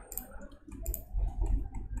একটা।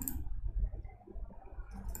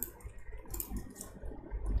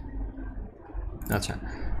 আচ্ছা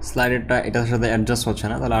স্লাইডারটা এটার সাথে অ্যাডজাস্ট হচ্ছে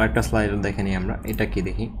না, তাহলে আরেকটা স্লাইডার দেখে নিই আমরা, এটা কি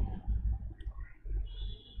দেখি।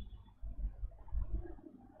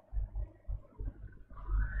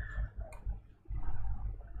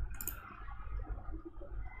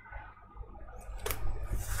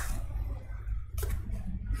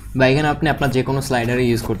 বা এখানে আপনি আপনার যে কোনো স্লাইডারে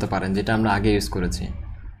ইউজ করতে পারেন, যেটা আমরা আগে ইউজ করেছি।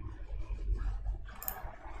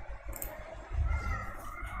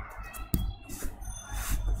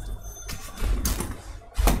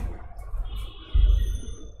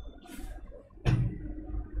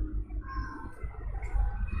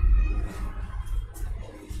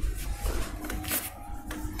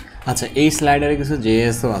 আচ্ছা এই স্লাইডারে কিছু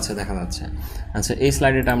জেএসও আছে দেখা যাচ্ছে। আচ্ছা এই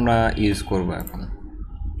স্লাইডারটা আমরা ইউজ করব এখন।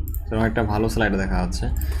 যেমন একটা ভালো স্লাইডার দেখা যাচ্ছে,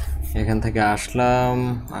 এখান থেকে আসলাম,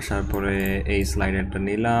 আসার পরে এই স্লাইডারটা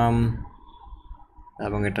নিলাম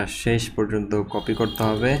এবং এটা শেষ পর্যন্ত কপি করতে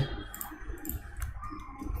হবে।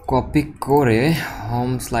 কপি করে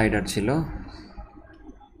হোম স্লাইডার ছিল,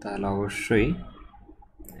 তাহলে অবশ্যই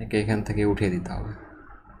একে এখান থেকে উঠিয়ে দিতে হবে।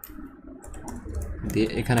 দিয়ে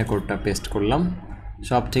এখানে কোডটা পেস্ট করলাম,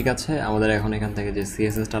 সব ঠিক আছে। আমাদের এখন এখান থেকে যে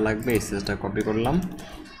সিএসএসটা লাগবে এই সিএসএসটা কপি করলাম।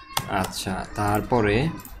 আচ্ছা তারপরে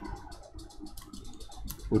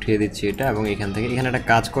উঠিয়ে দিচ্ছি এটা, এবং এখান থেকে এখানে একটা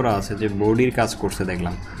কাজ করা আছে যে বডির কাজ করছে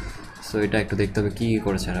দেখলাম। সো এটা একটু দেখতে হবে কী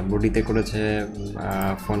করেছে না, বডিতে করেছে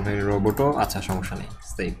ফোন ফ্যাক্টরি রোবটও। আচ্ছা সমস্যা নেই,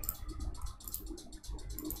 সেভ।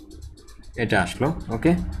 এটা আসলো,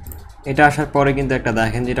 ওকে। এটা আসার পরে কিন্তু একটা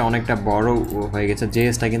দেখেন যেটা অনেকটা বড় হয়ে গেছে,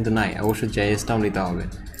 জেএসটা কিন্তু নাই, অবশ্যই জেএসটাও নিতে হবে।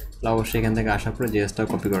 অবশ্যই এখান থেকে আসার পরে জেএসটাও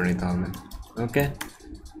কপি করে নিতে হবে, ওকে।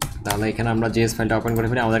 তাহলে এখানে আমরা জেএস ফাইলটা ওপেন করে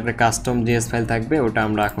ফেলি, আমাদের একটা কাস্টম জেএস ফাইল থাকবে, ওটা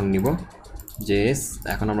আমরা এখন নিব জেএস।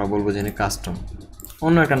 এখন আমরা বলবো যে কাস্টম,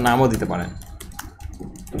 অন্য একটা নামও দিতে পারেন,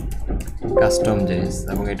 কাস্টম জেএস।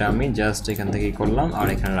 এবং এটা আমি জাস্ট এখান থেকেই করলাম আর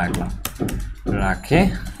এখানে রাখলাম, রাখে।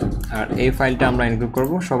 আর এই ফাইলটা আমরা ইনক্লুড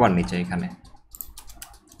করব সবার নিচে, এখানে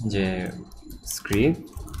যে স্ক্রিপ্ট,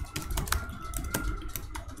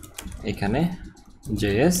 এখানে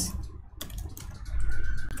জেএস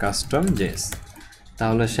কাস্টম জেএস।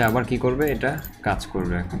 তাহলে সে আবার কি করবে, এটা কাজ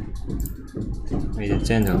করবে এখন, এই যে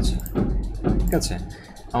চেঞ্জ হচ্ছে, ঠিক আছে।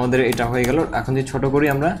 আমাদের এটা হয়ে গেল। এখন যদি ছোট করি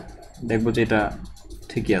আমরা দেখব যে এটা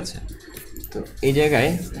ঠিকই আছে। তো এই জায়গায়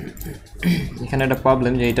এখানে একটা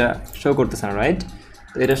প্রবলেম যে এটা শো করতেছে না, রাইট।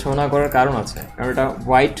 তো এটা শো না করার কারণ আছে, কারণ এটা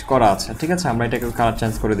হোয়াইট করা আছে, ঠিক আছে। আমরা এটাকে কালার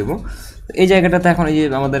চেঞ্জ করে দেবো। তো এই জায়গাটাতে এখন এই যে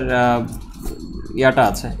আমাদের ইয়াটা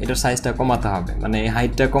আছে, এটার সাইজটা কমাতে হবে, মানে এই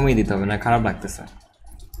হাইটটা কমিয়ে দিতে হবে, না খারাপ লাগতেছে।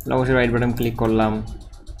 অবশ্যই রাইট বাটন ক্লিক করলাম,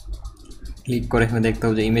 ক্লিক করে এখানে দেখতে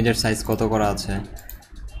হবে যে ইমেজের সাইজ কত করা আছে।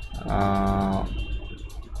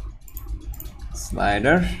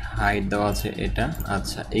 স্লাইডার হাইট দেওয়া আছে এটা,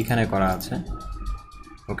 আচ্ছা এইখানে করা আছে,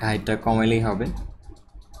 ওকে হাইটটা কমাইলেই হবে।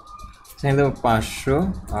 সেখানে দেবো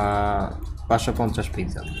 550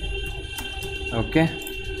 পিক্সেল, ওকে।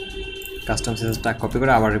 কাস্টম সাইজটা কপি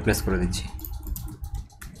করে আবার রিপ্লেস করে দিচ্ছি,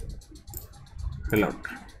 রিলোড।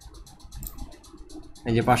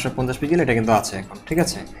 এই যে 550 পিক্সেল এটা কিন্তু আছে এখন, ঠিক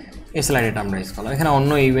আছে। এই স্লাইডারটা আমরা ইউজ করলাম, এখানে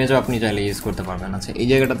অন্য ইমেজও আপনি চাইলে ইউজ করতে পারবেন। আচ্ছা এই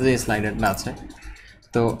জায়গাটাতে যে স্লাইডারটা আছে,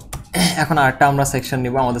 তো এখন আরেকটা আমরা সেকশন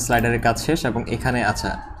নিব, আমাদের স্লাইডারের কাজ শেষ এবং এখানে, আচ্ছা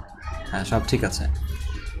হ্যাঁ সব ঠিক আছে।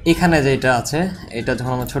 এখানে যেটা আছে এটা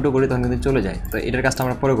যখন আমরা ছোটো করি তখন কিন্তু চলে যায়, তো এটার কাজটা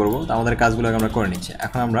আমরা পরে করবো। তো আমাদের কাজগুলো আমরা করে নিচ্ছি।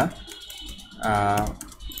 এখন আমরা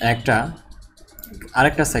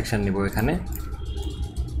আরেকটা সেকশন নিব। এখানে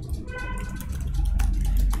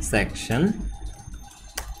সেকশন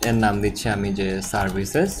এর নাম দিচ্ছি আমি যে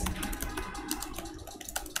সার্ভিসেস,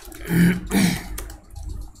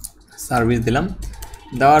 সার্ভিস দিলাম।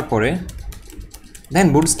 দেওয়ার পরে দেন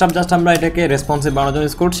বুটস্ট্র্যাপ জাস্ট আমরা এটাকে রেসপন্সিভ বানানোর জন্য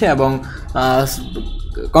ইউজ করছি এবং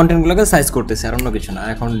কন্টেন্টগুলোকে সাইজ করতেছি, আর অন্য কিছু না।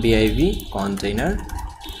 এখন ডিআইভি কন্টেইনার,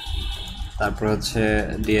 তারপর হচ্ছে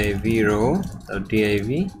ডিআইভি রো, তারপর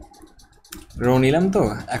ডিআইভি রো নিলাম। তো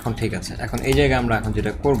এখন ঠিক আছে। এখন এই জায়গায় আমরা এখন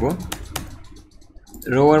যেটা করব,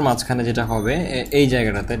 রো এর মাঝখানে যেটা হবে এই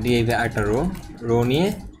জায়গাটাতে ডিআইভি একটা রো নিয়ে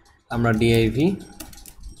আমরা ডিআইভি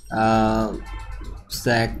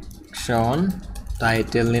সেকশন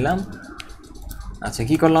টাইটেল নিলাম। আচ্ছা,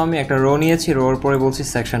 কি করলাম আমি একটা রো নিয়েছি, রোর পরে বলছি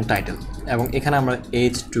সেকশন টাইটেল, এবং এখানে আমরা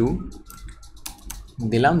H2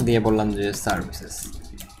 দিলাম, দিয়ে বললাম যে সার্ভিসেস।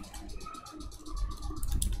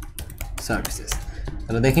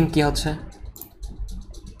 তাহলে দেখেন কি হচ্ছে,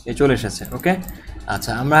 এই চলে এসেছে। ওকে,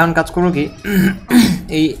 আচ্ছা আমরা এখন কাজ করবো কি,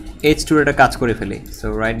 এই H2 এটা কাজ করে ফেলি। সো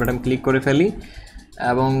রাইট বাটন ক্লিক করে ফেলি,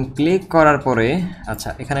 এবং ক্লিক করার পরে আচ্ছা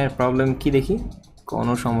এখানে প্রবলেম কি দেখি,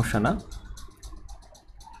 কোনো সমস্যা না,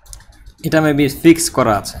 এটা মেবি ফিক্স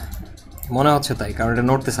করা আছে মনে হচ্ছে তাই, কারণ এটা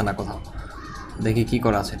নড়তেছে না কোথাও। দেখি কি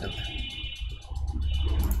করা আছে এটাতে।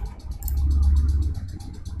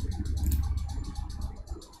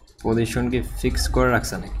 পজিশন কি ফিক্স করে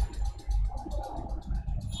রাখছে নাকি?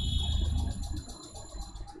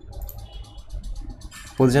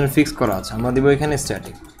 পজিশন ফিক্স করা আছে, আমরা দিব এখানে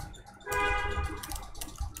স্ট্যাটিক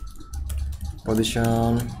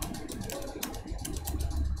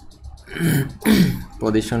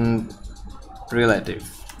পজিশন রিলেটিভ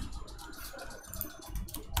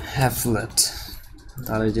অ্যাফলেট।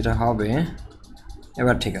 তাহলে যেটা হবে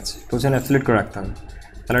এবার ঠিক আছে, পজিশন অ্যাফলেট করে রাখতে হবে,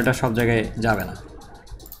 তাহলে এটা সব জায়গায় যাবে না।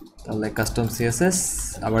 তাহলে কাস্টম সিএসএস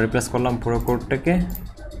আবার রিপ্লেস করলাম পুরো কোডটাকে।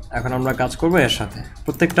 এখন আমরা কাজ করব এর সাথে,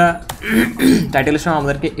 প্রত্যেকটা টাইটেলের সময়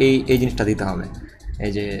আমাদেরকে এই জিনিসটা দিতে হবে,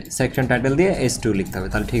 এই যে সেকশন টাইটেল দিয়ে H2 লিখতে হবে,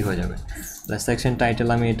 তাহলে ঠিক হয়ে যাবে। তাহলে সেকশন টাইটেল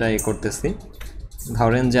আমি এটা করতেছি,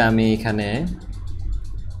 ধরেন যে আমি এখানে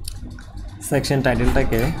সেকশন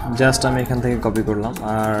টাইটেলটাকে জাস্ট আমি এখান থেকে কপি করলাম,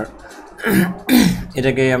 আর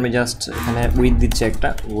এটাকে আমি জাস্ট এখানে উইথ দিচ্ছি একটা,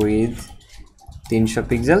 উইথ 300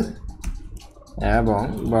 পিক্সেল এবং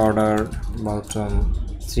বর্ডার বটম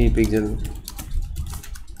 3 পিক্সেল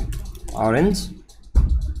অরেঞ্জ,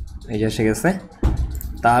 এই যে এসে গেছে।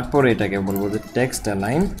 তারপরে এটাকে বলবো যে text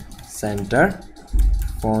align centre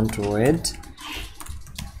font wait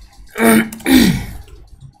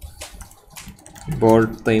bold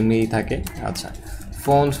তো এমনিই থাকে। আচ্ছা,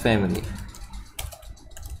 ফন্ট ফ্যামিলি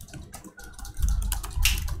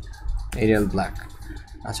এরিয়াল ব্ল্যাক।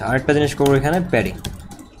 আচ্ছা, আরেকটা জিনিস করবো এখানে প্যাডিং,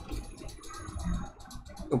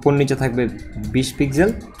 উপর নিচে থাকবে 20 পিক্সেল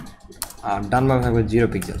আর ডান বামে থাকবে 0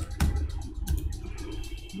 পিক্সেল।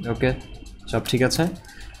 ওকে, সব ঠিক আছে,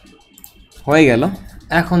 হয়ে গেল।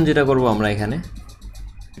 এখন যেটা করব আমরা এখানে,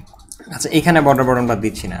 আচ্ছা এখানে বর্ডার বটনটা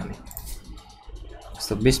দিচ্ছি না আমি,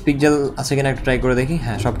 তো 20 পিক্সেল আছে কিনা একটু ট্রাই করে দেখি।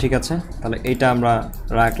 হ্যাঁ, সব ঠিক আছে, তাহলে এইটা আমরা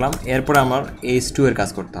রাখলাম। এরপরে আমার H2 এর কাজ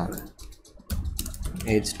করতে হবে।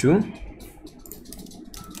 H2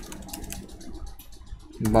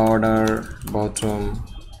 border bottom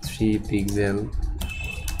 3 pixel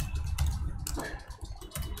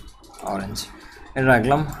orange, এটা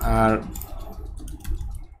রাখলাম। আর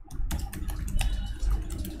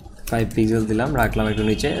 5 পিক্সেল দিলাম, রাখলাম একটু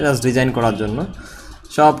নিচে, জাস্ট ডিজাইন করার জন্য।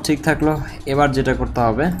 সব ঠিক থাকলো। এবার যেটা করতে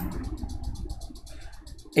হবে,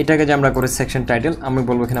 এটাকে যে আমরা করে সেকশন টাইটেল, আমি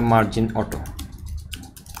বলবো এখানে মার্জিন অটো,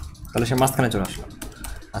 তাহলে সে মাঝখানে চলে আসলো।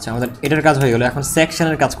 আচ্ছা, আমাদের এটার কাজ হয়ে গেলো। এখন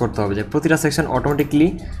সেকশনের কাজ করতে হবে, যে প্রতিটা সেকশন অটোমেটিকলি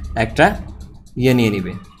একটা ইয়ে নিয়ে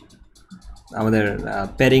নিবে, আমাদের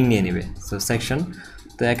প্যারিং নিয়ে নিবে। সো সেকশন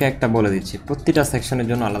তো একে একটা বলে দিচ্ছি, প্রতিটা সেকশনের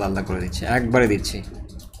জন্য আলাদা আলাদা করে দিচ্ছি, একবারে দিচ্ছি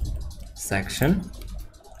সেকশন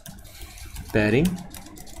প্যারিং।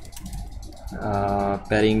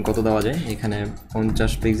 প্যারিং কত দেওয়া যায় এখানে,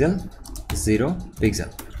 50 পিক্সেল 0 পিক্সেল।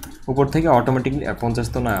 উপর থেকে অটোমেটিকলি 50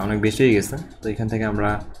 তো না, অনেক বেশি হয়ে গেছে, তো এখান থেকে আমরা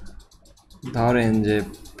ধরেন যে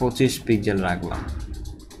 25 পিক্সেল রাখলাম,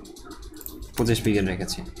 25 পিক্সেল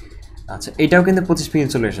রেখেছি। আচ্ছা, এটাও কিন্তু 25 পিক্সেল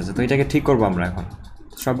চলে এসেছে, তো এটাকে ঠিক করবো আমরা। এখন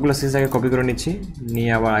সবগুলো সিরিজ আগে কপি করে নিচ্ছি,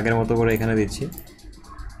 নিয়ে আবার আগের মতো করে এখানে দিচ্ছি।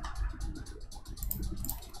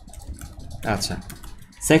 আচ্ছা,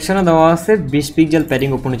 সেকশনে দেওয়া আছে 20 পিক্সেল প্যাডিং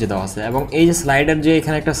উপর নিচে দেওয়া আছে, এবং এই যে স্লাইডার যে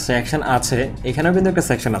এখানে একটা সেকশন আছে, এখানেও কিন্তু একটা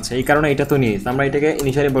সেকশন আছে, এই কারণে এটা তো নিয়ে আমরা এটাকে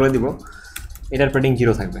ইনিশিয়ালি বলে দিব এটার প্যাডিং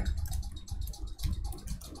 0 থাকবে,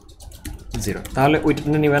 0, তাহলে ওইটা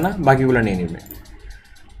নেবে না, বাকিগুলো নিয়ে নেবে।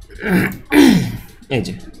 এই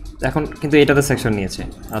যে এখন কিন্তু এটাতে সেকশন নিয়েছে।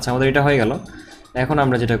 আচ্ছা, আমাদের এটা হয়ে গেল। এখন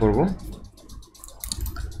আমরা যেটা করব,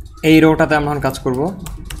 এই রোটাতে আমরা কাজ করব,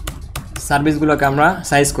 সার্ভিসগুলোকে আমরা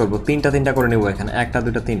সাইজ করব, তিনটা করে নেব। এখানে 1টা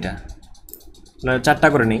 2টা 3টা 4টা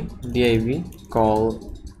করে নিই। div call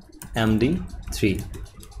md3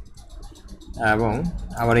 এবং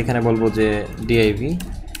আবার এখানে বলবো যে div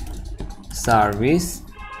সার্ভিস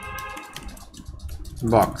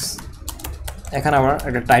বক্স। এখানে আবার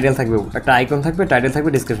একটা টাইটেল থাকবে, একটা আইকন থাকবে, টাইটেল থাকবে,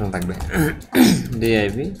 ডেসক্রিপশন থাকবে।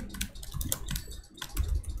 div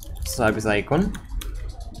service icon,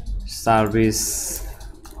 service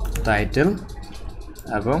title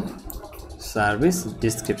এবং সার্ভিস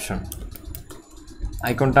ডেসক্রিপশন।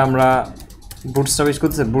 আইকনটা আমরা বুটস্ট্র্যাপ ইউজ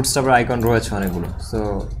করতেছি, বুটস্ট্র্যাপের আইকন রয়েছে অনেকগুলো। সো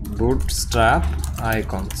বুটস্ট্র্যাপ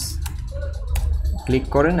আইকনস ক্লিক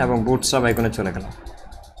করেন এবং বুটস্ট্র্যাপ আইকনে চলে গেলাম।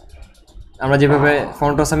 আমরা যেভাবে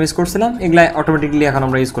ফন্ট আসাম ইউজ করছিলাম এগুলা অটোমেটিকলি এখন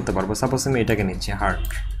আমরা ইউজ করতে পারবো। সাপোজ আমি এটাকে নিচ্ছি হার্ট।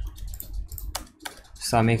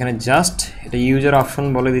 সো আমি এখানে জাস্ট এটা ইউজার অপশন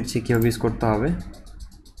বলে দিচ্ছি কীভাবে ইউজ করতে হবে।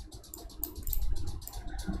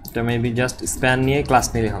 এটা মেবি জাস্ট স্প্যান নিয়ে ক্লাস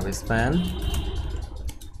নিলে হবে, স্প্যান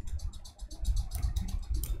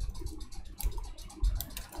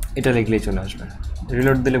এটা লিখলেই চলে আসবে।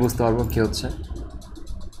 রিলোড দিলে বুঝতে পারবো কী হচ্ছে।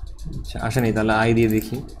 আচ্ছা, আসেনি, তাহলে আই দিয়ে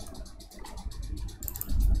দেখি।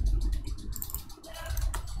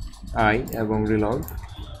 আই এবং রিলোড।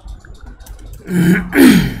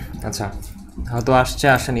 আচ্ছা, হয়তো আসছে,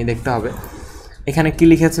 আসেনি, দেখতে হবে। এখানে কি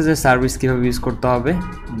লিখেছে যে সার্ভিস কীভাবে ইউজ করতে হবে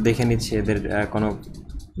দেখে নিচ্ছি, এদের কোনো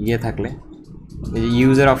ইয়ে থাকলে। এই যে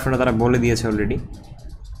ইউজার অপশনটা তারা বলে দিয়েছে অলরেডি,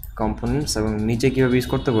 কম্পোনেন্টস এবং নিচে কীভাবে ইউজ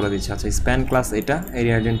করতে বলে দিচ্ছে। আচ্ছা, স্প্যান ক্লাস এটা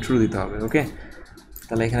এরিয়া জেন ট্রু দিতে হবে। ওকে,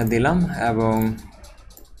 তাহলে এখানে দিলাম এবং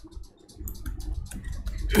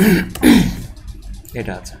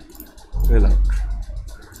এটা আছে রিলোড।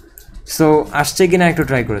 সো আসছে কিনা একটু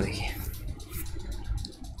ট্রাই করে দেখি।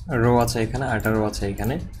 রো আছে এখানে, 8টা রো আছে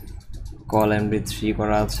এখানে, কল md3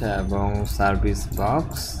 করা আছে এবং service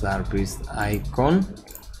box, service icon,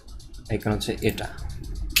 icon হচ্ছে এটা।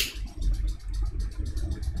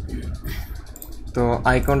 তো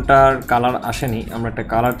আইকনটার কালার আসেনি, আমরা একটা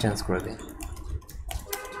কালার চেঞ্জ করে দিই।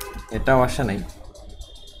 এটাও আসে নাই,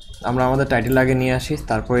 আমরা আমাদের টাইটেল আগে নিয়ে আসি,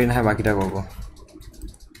 তারপরেই না হয় বাকিটা করবো।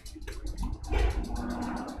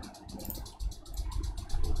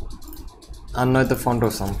 আর নয়তো font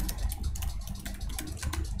awesome.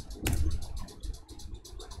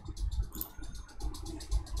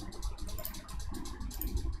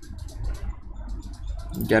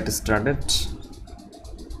 Get started,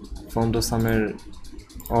 font অসামের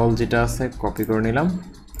all যেটা আছে কপি করে নিলাম,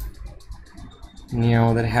 নিয়ে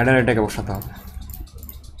আমাদের হেডার এটাকে বসাতে হবে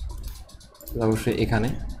অবশ্যই এখানে।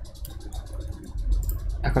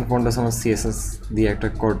 এখন ফন্ট অসামের সিএসএস দিয়ে একটা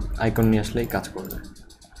কোড আইকন নিয়ে আসলেই কাজ করবে।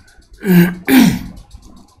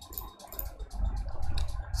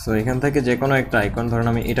 সো এখান থেকে যে কোনো একটা আইকন, ধরুন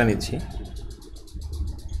আমি এটা নিচ্ছি,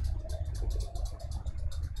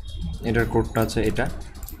 এটার কোডটা আছে এটা।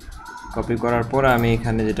 কপি করার পর আমি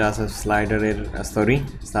এখানে যেটা আছে স্লাইডারের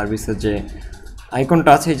সার্ভিসের যে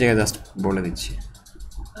আইকনটা আছে এই জায়গায় জাস্ট বলে দিচ্ছি,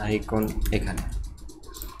 আইকন এখানে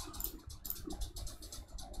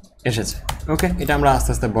এসেছে। ওকে, এটা আমরা আস্তে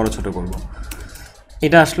আস্তে বড় ছোট করব।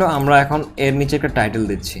 এটা আসলো, আমরা এখন এর নিচে একটা টাইটেল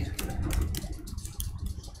দিচ্ছি,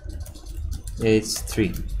 H3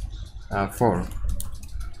 4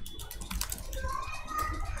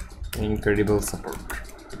 incredible support,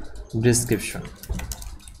 description।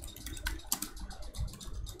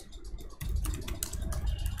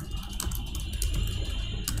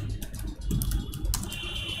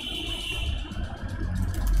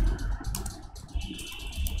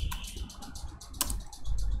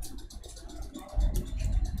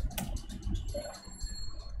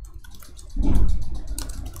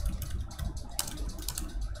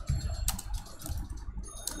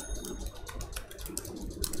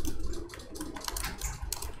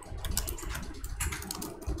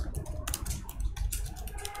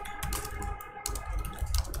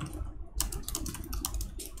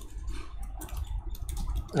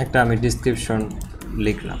 একটা আমি ডিসক্রিপশন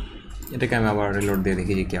লিখলাম, এটাকে আমি আবার রিলোড দিয়ে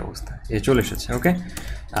দেখি যে কী অবস্থা, এ চলে এসেছে। ওকে,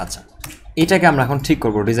 আচ্ছা, এটাকে আমরা এখন ঠিক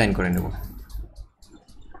করব, ডিজাইন করে নেব।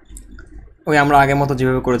 ওই আমরা আগের মতো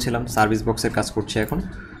যেভাবে করেছিলাম সার্ভিস বক্সের কাজ করছি এখন।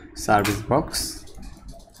 সার্ভিস বক্স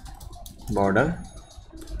বর্ডার,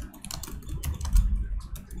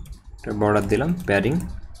 বর্ডার দিলাম, padding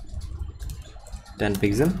 10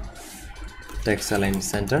 pixel, text align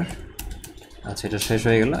centre. আচ্ছা, এটা শেষ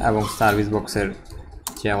হয়ে গেল। এবং সার্ভিস বক্সের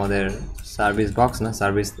যে আমাদের সার্ভিস বক্স না,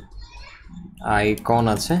 সার্ভিস আইকন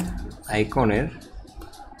আছে, আইকনের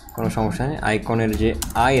কোনো সমস্যা নেই। আইকনের যে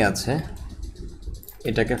আই আছে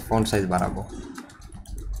এটাকে ফন্ট সাইজ বাড়াবো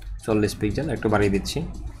 40 পিক্সেল, একটু বাড়িয়ে দিচ্ছি।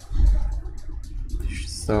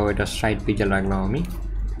 সো এটা 60 পিক্সেল রাখলাম আমি।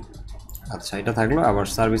 আচ্ছা, এটা থাকলো। আবার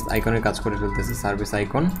সার্ভিস আইকনের কাজ করে ফেলতেছি। Service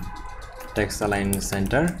icon, text align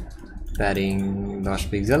centre, pairing 10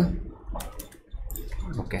 pixel.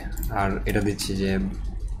 ওকে, আর এটা দিচ্ছি যে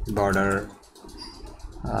border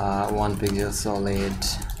 1 pixel solid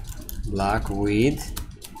black with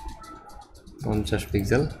 50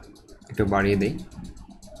 pixel, একটু বাড়িয়ে দিই।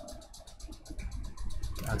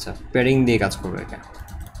 আচ্ছা, প্যারিং দিয়ে কাজ করবো। এটা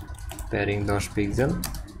প্যারিং 10 পিক্সেল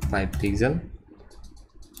 5 পিক্সেল।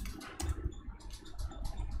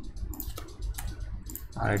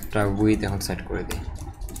 আর একটা উইথ এখন সেট করে দিই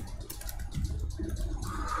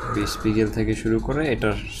 20 পিক্সেল থেকে শুরু করে,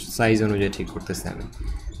 এটার সাইজ অনুযায়ী ঠিক করতেছি আমি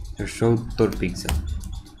 70 পিক্সেল।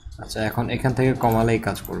 আচ্ছা, এখন এখান থেকে কমালেই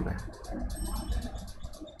কাজ করবে।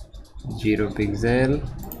 0 পিক্সেল।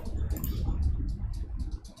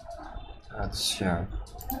 আচ্ছা,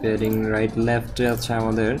 পেয়ারিং রাইট লেফটে আছে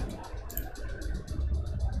আমাদের।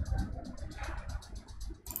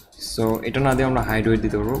 সো এটা না দিয়ে আমরা হাইট ওয়েট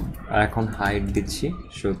দিতে পারবো। আর এখন হাইট দিচ্ছি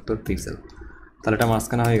 70 পিক্সেল। তাহলে এটা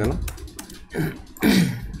মাঝখানে হয়ে গেল।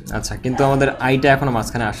 আচ্ছা, কিন্তু আমাদের আইটা এখনো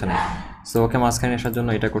মাঝখানে আসে না। সো ওকে মাঝখানে আসার জন্য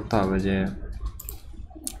এটা করতে হবে যে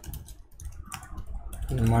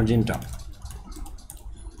মার্জিনটা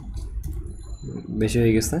বেশি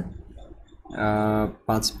হয়ে গেছে,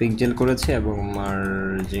 5 পিক্সেল করেছে, এবং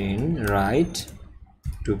মার্জিন রাইট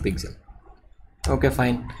 2 পিক্সেল। ওকে,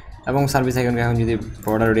 ফাইন। এবং সার্ভিস আইকনকে এখন যদি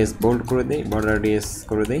বর্ডার রেডিয়াস বোল্ড করে দিই, বর্ডার রেডিয়াস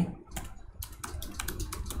করে দিই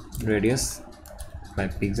রেডিয়াস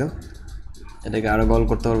 5 পিক্সেল। এটাকে আরও বল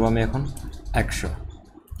করতে পারবো আমি এখন 100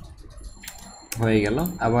 হয়ে গেল।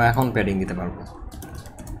 এবং এখন প্যাডিং দিতে পারবো।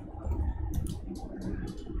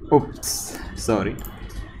 উপস, সরি,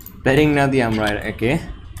 প্যাডিং না দিয়ে আমরা একে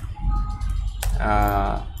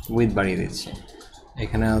উইথ বাড়িয়ে দিচ্ছি।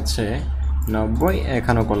 এখানে আছে 90,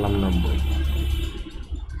 এখানেও করলাম 90।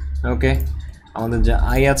 ওকে, আমাদের যা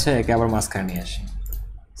আই আছে একে আবার মাঝখানে নিয়ে আসি।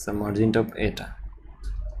 সো মার্জিনটা এটা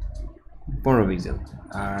 15 পিক্সেল,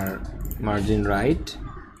 আর মার্জিন রাইট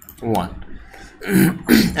 1।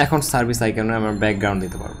 এখন সার্ভিস আইকনে আমরা ব্যাকগ্রাউন্ড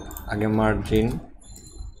দিতে পারবো। আগে মার্জিন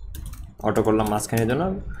অটো করলাম মাঝখানের জন্য,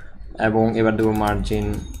 এবং এবার দেবো margin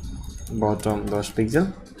bottom 10 pixel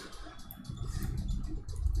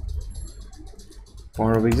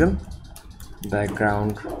 15 pixel,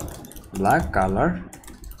 background black, colour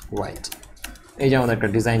white. এই যে আমাদের একটা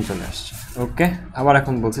ডিজাইন চলে আসছে। ওকে, আবার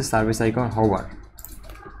এখন বলছি সার্ভিস আইকন হোভার।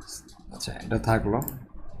 আচ্ছা, এটা থাকলো।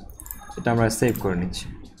 এটা আমরা সেভ করে নিচ্ছি।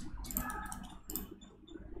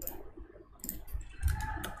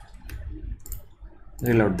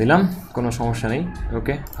 রিলোড দিলাম, কোনো সমস্যা নেই।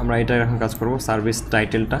 ওকে, আমরা এটা এখন কাজ করব। সার্ভিস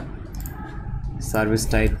টাইটেলটা, সার্ভিস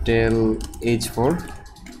টাইটেল H4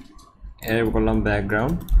 এর করলাম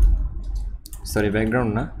ব্যাকগ্রাউন্ড, সরি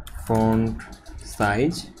ব্যাকগ্রাউন্ড না, ফন্ট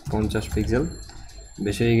সাইজ 50 পিক্সেল,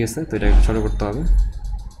 বেশি হয়ে গেছে, তো এটা একটু ছোটো করতে হবে।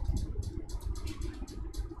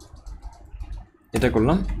 এটা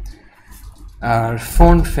করলাম। আর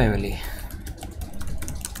ফন্ট ফ্যামিলি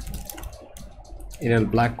এটা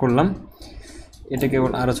ব্ল্যাক করলাম, এটা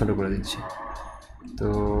কেবল আরও ছোটো করে দিচ্ছি। তো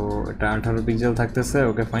এটা 18 পিক্সেল থাকতেছে।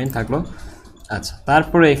 ওকে, ফাইন থাকলো। আচ্ছা,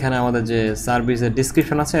 তারপরে এখানে আমাদের যে সার্ভিসের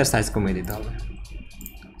ডিসক্রিপশন আছে এর সাইজ কমিয়ে দিতে হবে।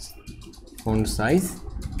 ফন্ট সাইজ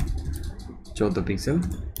 14 পিক্সেল,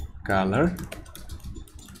 কালার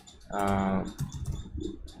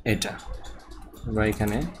এটা, বা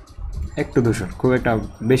এখানে একটু ধূসর, খুব একটা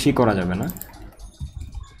বেশি করা যাবে না,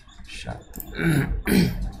 7।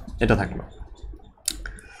 এটা থাকলো।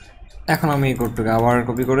 এখন আমি এই কোডটাকে আবার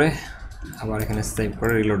কপি করে আবার এখানে সেভ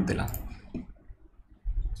করে রিলোড দিলাম।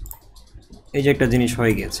 এই যে একটা জিনিস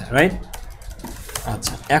হয়ে গেছে, রাইট?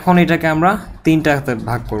 আচ্ছা, এখন এটাকে আমরা 3টাতে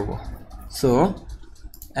ভাগ করব। সো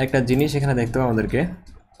একটা জিনিস এখানে দেখতে হবে আমাদেরকে,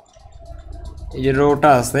 এই যে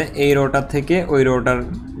রোটা আছে, এই রোটার থেকে ওই রোটার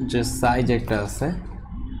যে সাইজ একটা আছে,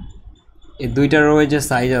 এই দুইটা রোয়ের যে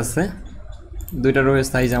সাইজ আছে, দুইটা রোয়ের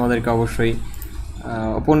সাইজ আমাদেরকে অবশ্যই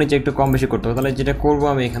উপর নিচে একটু কম বেশি করতে হবে। তাহলে যেটা করব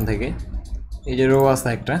আমি এখান থেকে, এই যে রো আছে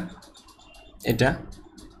একটা, এটা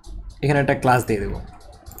এখানে একটা ক্লাস দিয়ে দেব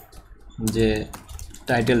যে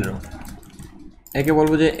টাইটেল রো, একে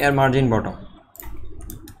বলবো যে এর margin bottom,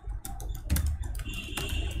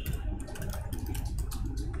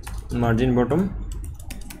 margin bottom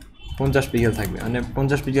 50 pixel থাকবে, মানে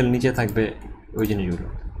 50 পিক্সেল নিচে থাকবে ওই জিনিসগুলো।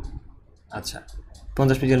 আচ্ছা,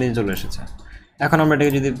 50 পিক্সেল নিচে চলে এসেছে। এখন আমরা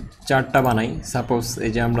এটাকে যদি 4টা বানাই, সাপোজ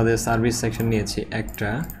এই যে আমাদের সার্ভিস সেকশন নিয়েছি একটা,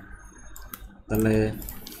 তাহলে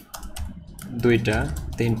 2টা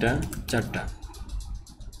 3টা 4টা,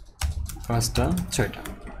 5টা 6টা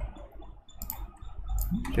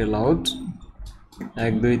রিলোড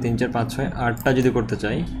 1 2 3 4 5 6 8টা যদি করতে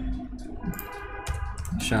চাই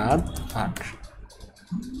 7 8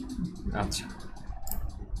 আচ্ছা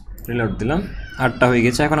রিলোড দিলাম 8টা হয়ে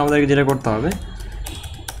গেছে এখন আমাদেরকে যেটা করতে হবে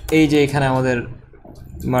এই যে এখানে আমাদের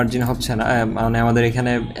মার্জিন হচ্ছে না মানে আমাদের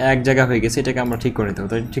এখানে এক জায়গা হয়ে গেছে এটাকে আমরা ঠিক করে নিতে হবে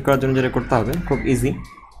তো ঠিক করার জন্য যেটা করতে হবে খুব ইজি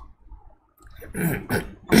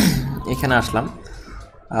এখানে আসলাম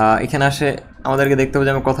এখানে আসে আমাদেরকে দেখতে হবে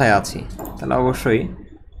যে আমরা কোথায় আছি তাহলে অবশ্যই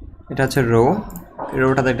এটা হচ্ছে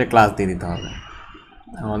রোটাতে একটা ক্লাস দিয়ে দিতে হবে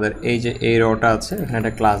আমাদের এই যে এই রোটা আছে এখানে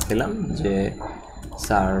একটা ক্লাস দিলাম যে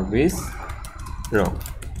সার্ভিস রো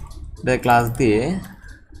এটা ক্লাস দিয়ে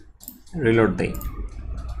রিলোড দেই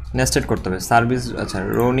নেস্টেড করতে হবে সার্ভিস আচ্ছা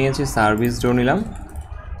রো নিয়েছি সার্ভিস রো নিলাম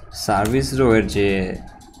সার্ভিস রো এর যে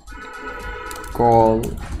কল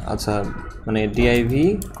আচ্ছা মানে ডিআইভি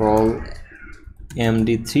কল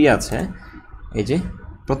md3 আছে এই যে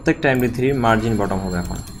প্রত্যেকটা md3 মার্জিন বটম হবে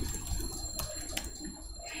এখন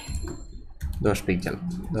 10 পিক্সেল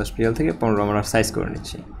থেকে 15 আমরা সাইজ করে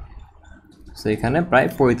নিচ্ছি সো এখানে প্রায়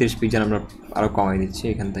 35 পিক্সেল আমরা আরো কমাই দিচ্ছি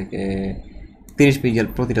এখান থেকে 30 পিক্সেল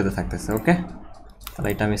প্রতিটাতে থাকতেছে ওকে তাহলে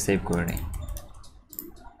এটা আমি সেভ করে নিই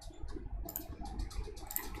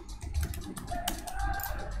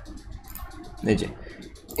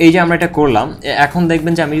এই যে আমরা এটা করলাম এখন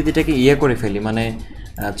দেখবেন যে আমি যদি এটাকে করে ফেলি মানে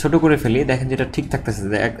ছোট করে ফেলি দেখেন যেটা ঠিক থাকতেছে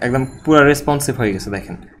একদম পুরো রেসপন্সিভ হয়ে গেছে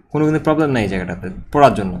দেখেন কোনো কিন্তু প্রবলেম নাই এই জায়গাটাতে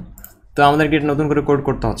পড়ার জন্য তো আমাদেরকে এটা নতুন করে কোড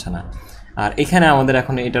করতে হচ্ছে না আর এখানে আমাদের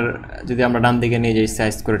এখন এটার যদি আমরা ডান দিকে নিয়ে যাই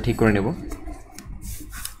সাইজ করে ঠিক করে নেব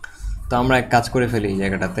তো আমরা এক কাজ করে ফেলি এই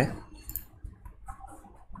জায়গাটাতে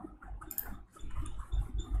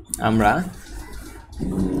আমরা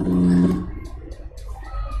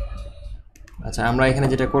আচ্ছা আমরা এখানে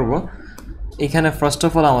যেটা করব এখানে ফার্স্ট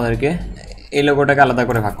অফ অল আমাদেরকে এই লোগোটাকে আলাদা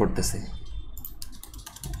করে ভাগ করতেছি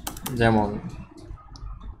যেমন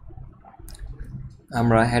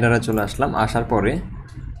আমরা হেডারে চলে আসলাম আসার পরে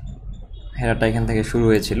হেডারটা এখান থেকে শুরু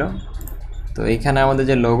হয়েছিল তো এখানে আমাদের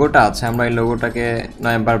যে লোগোটা আছে আমরা এই লোগোটাকে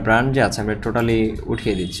নভেম্বর ব্র্যান্ড যে আছে আমরা টোটালি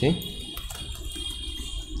উঠিয়ে দিচ্ছি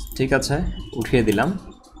ঠিক আছে উঠিয়ে দিলাম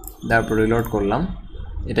তারপর রিলোড করলাম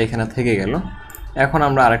এটা এখানে থেকে গেল এখন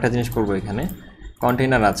আমরা আরেকটা জিনিস করব এখানে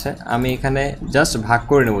কন্টেইনার আছে আমি এখানে জাস্ট ভাগ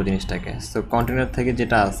করে নেব জিনিসটাকে সো কন্টেইনার থেকে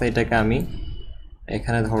যেটা আছে এটাকে আমি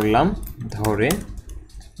এখানে ধরলাম ধরে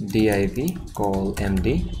div call md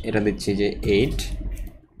এটা দিচ্ছি যে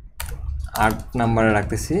 8 নম্বরে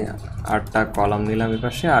রাখতেছি 8টা কলাম নিলাম এই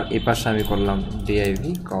পাশে আর এই পাশে আমি করলাম div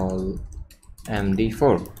call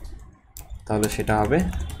md4 তাহলে সেটা হবে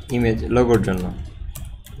ইমেজ লোগোর জন্য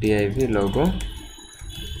div logo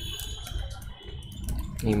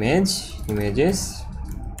images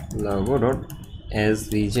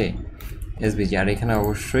logo.svg আর এখানে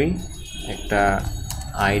অবশ্যই একটা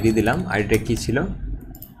আইডি দিলাম আইডিটা কি ছিল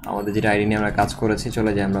আমাদের যেটা আইডি নিয়ে আমরা কাজ করেছি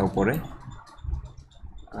চলে যাই আমরা উপরে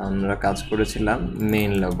আমরা কাজ করেছিলাম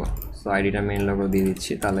মেইন লোগো সো আইডিটা মেইন লোগো দিয়ে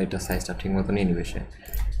দিচ্ছি তাহলে এটা সাইজটা ঠিকমতো নিয়ে নেবে সে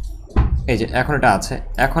এই যে এখন এটা আছে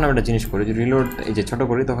এখন আমরা একটা জিনিস করি যে রিলোড এই যে ছোট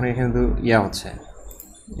করি তখন এখানে কিন্তু হচ্ছে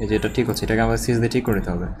এই যে এটা ঠিক হচ্ছে এটাকে আমাদের সিজ দিয়ে ঠিক করে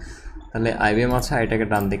নিতে হবে তাহলে আইবিএম আছে এটাকে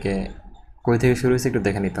ডান দিকে কই থেকে শুরু হয়েছে একটু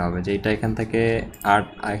দেখে নিতে হবে যে এটা এখান থেকে 8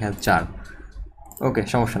 আর এখানে 4 ওকে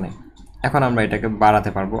সমস্যা নেই এখন আমরা এটাকে বাড়াতে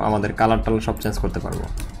পারবো আমাদের কালার টালার সব চেঞ্জ করতে পারবো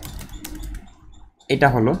এটা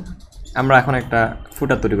হলো আমরা এখন একটা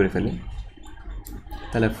ফুটার তৈরি করে ফেলি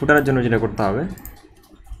তাহলে ফুটারের জন্য যেটা করতে হবে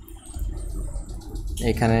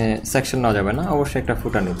এখানে সেকশন নেওয়া যাবে না অবশ্যই একটা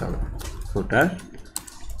ফুটার নিতে হবে ফুটার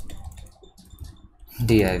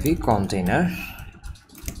div কন্টেইনার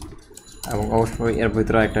এবং অবশ্যই এর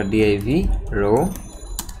ভিতরে একটা div রো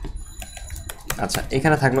আচ্ছা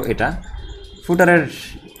এখানে থাকলো এটা ফুটারের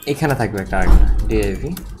এখানে থাকবে একটা div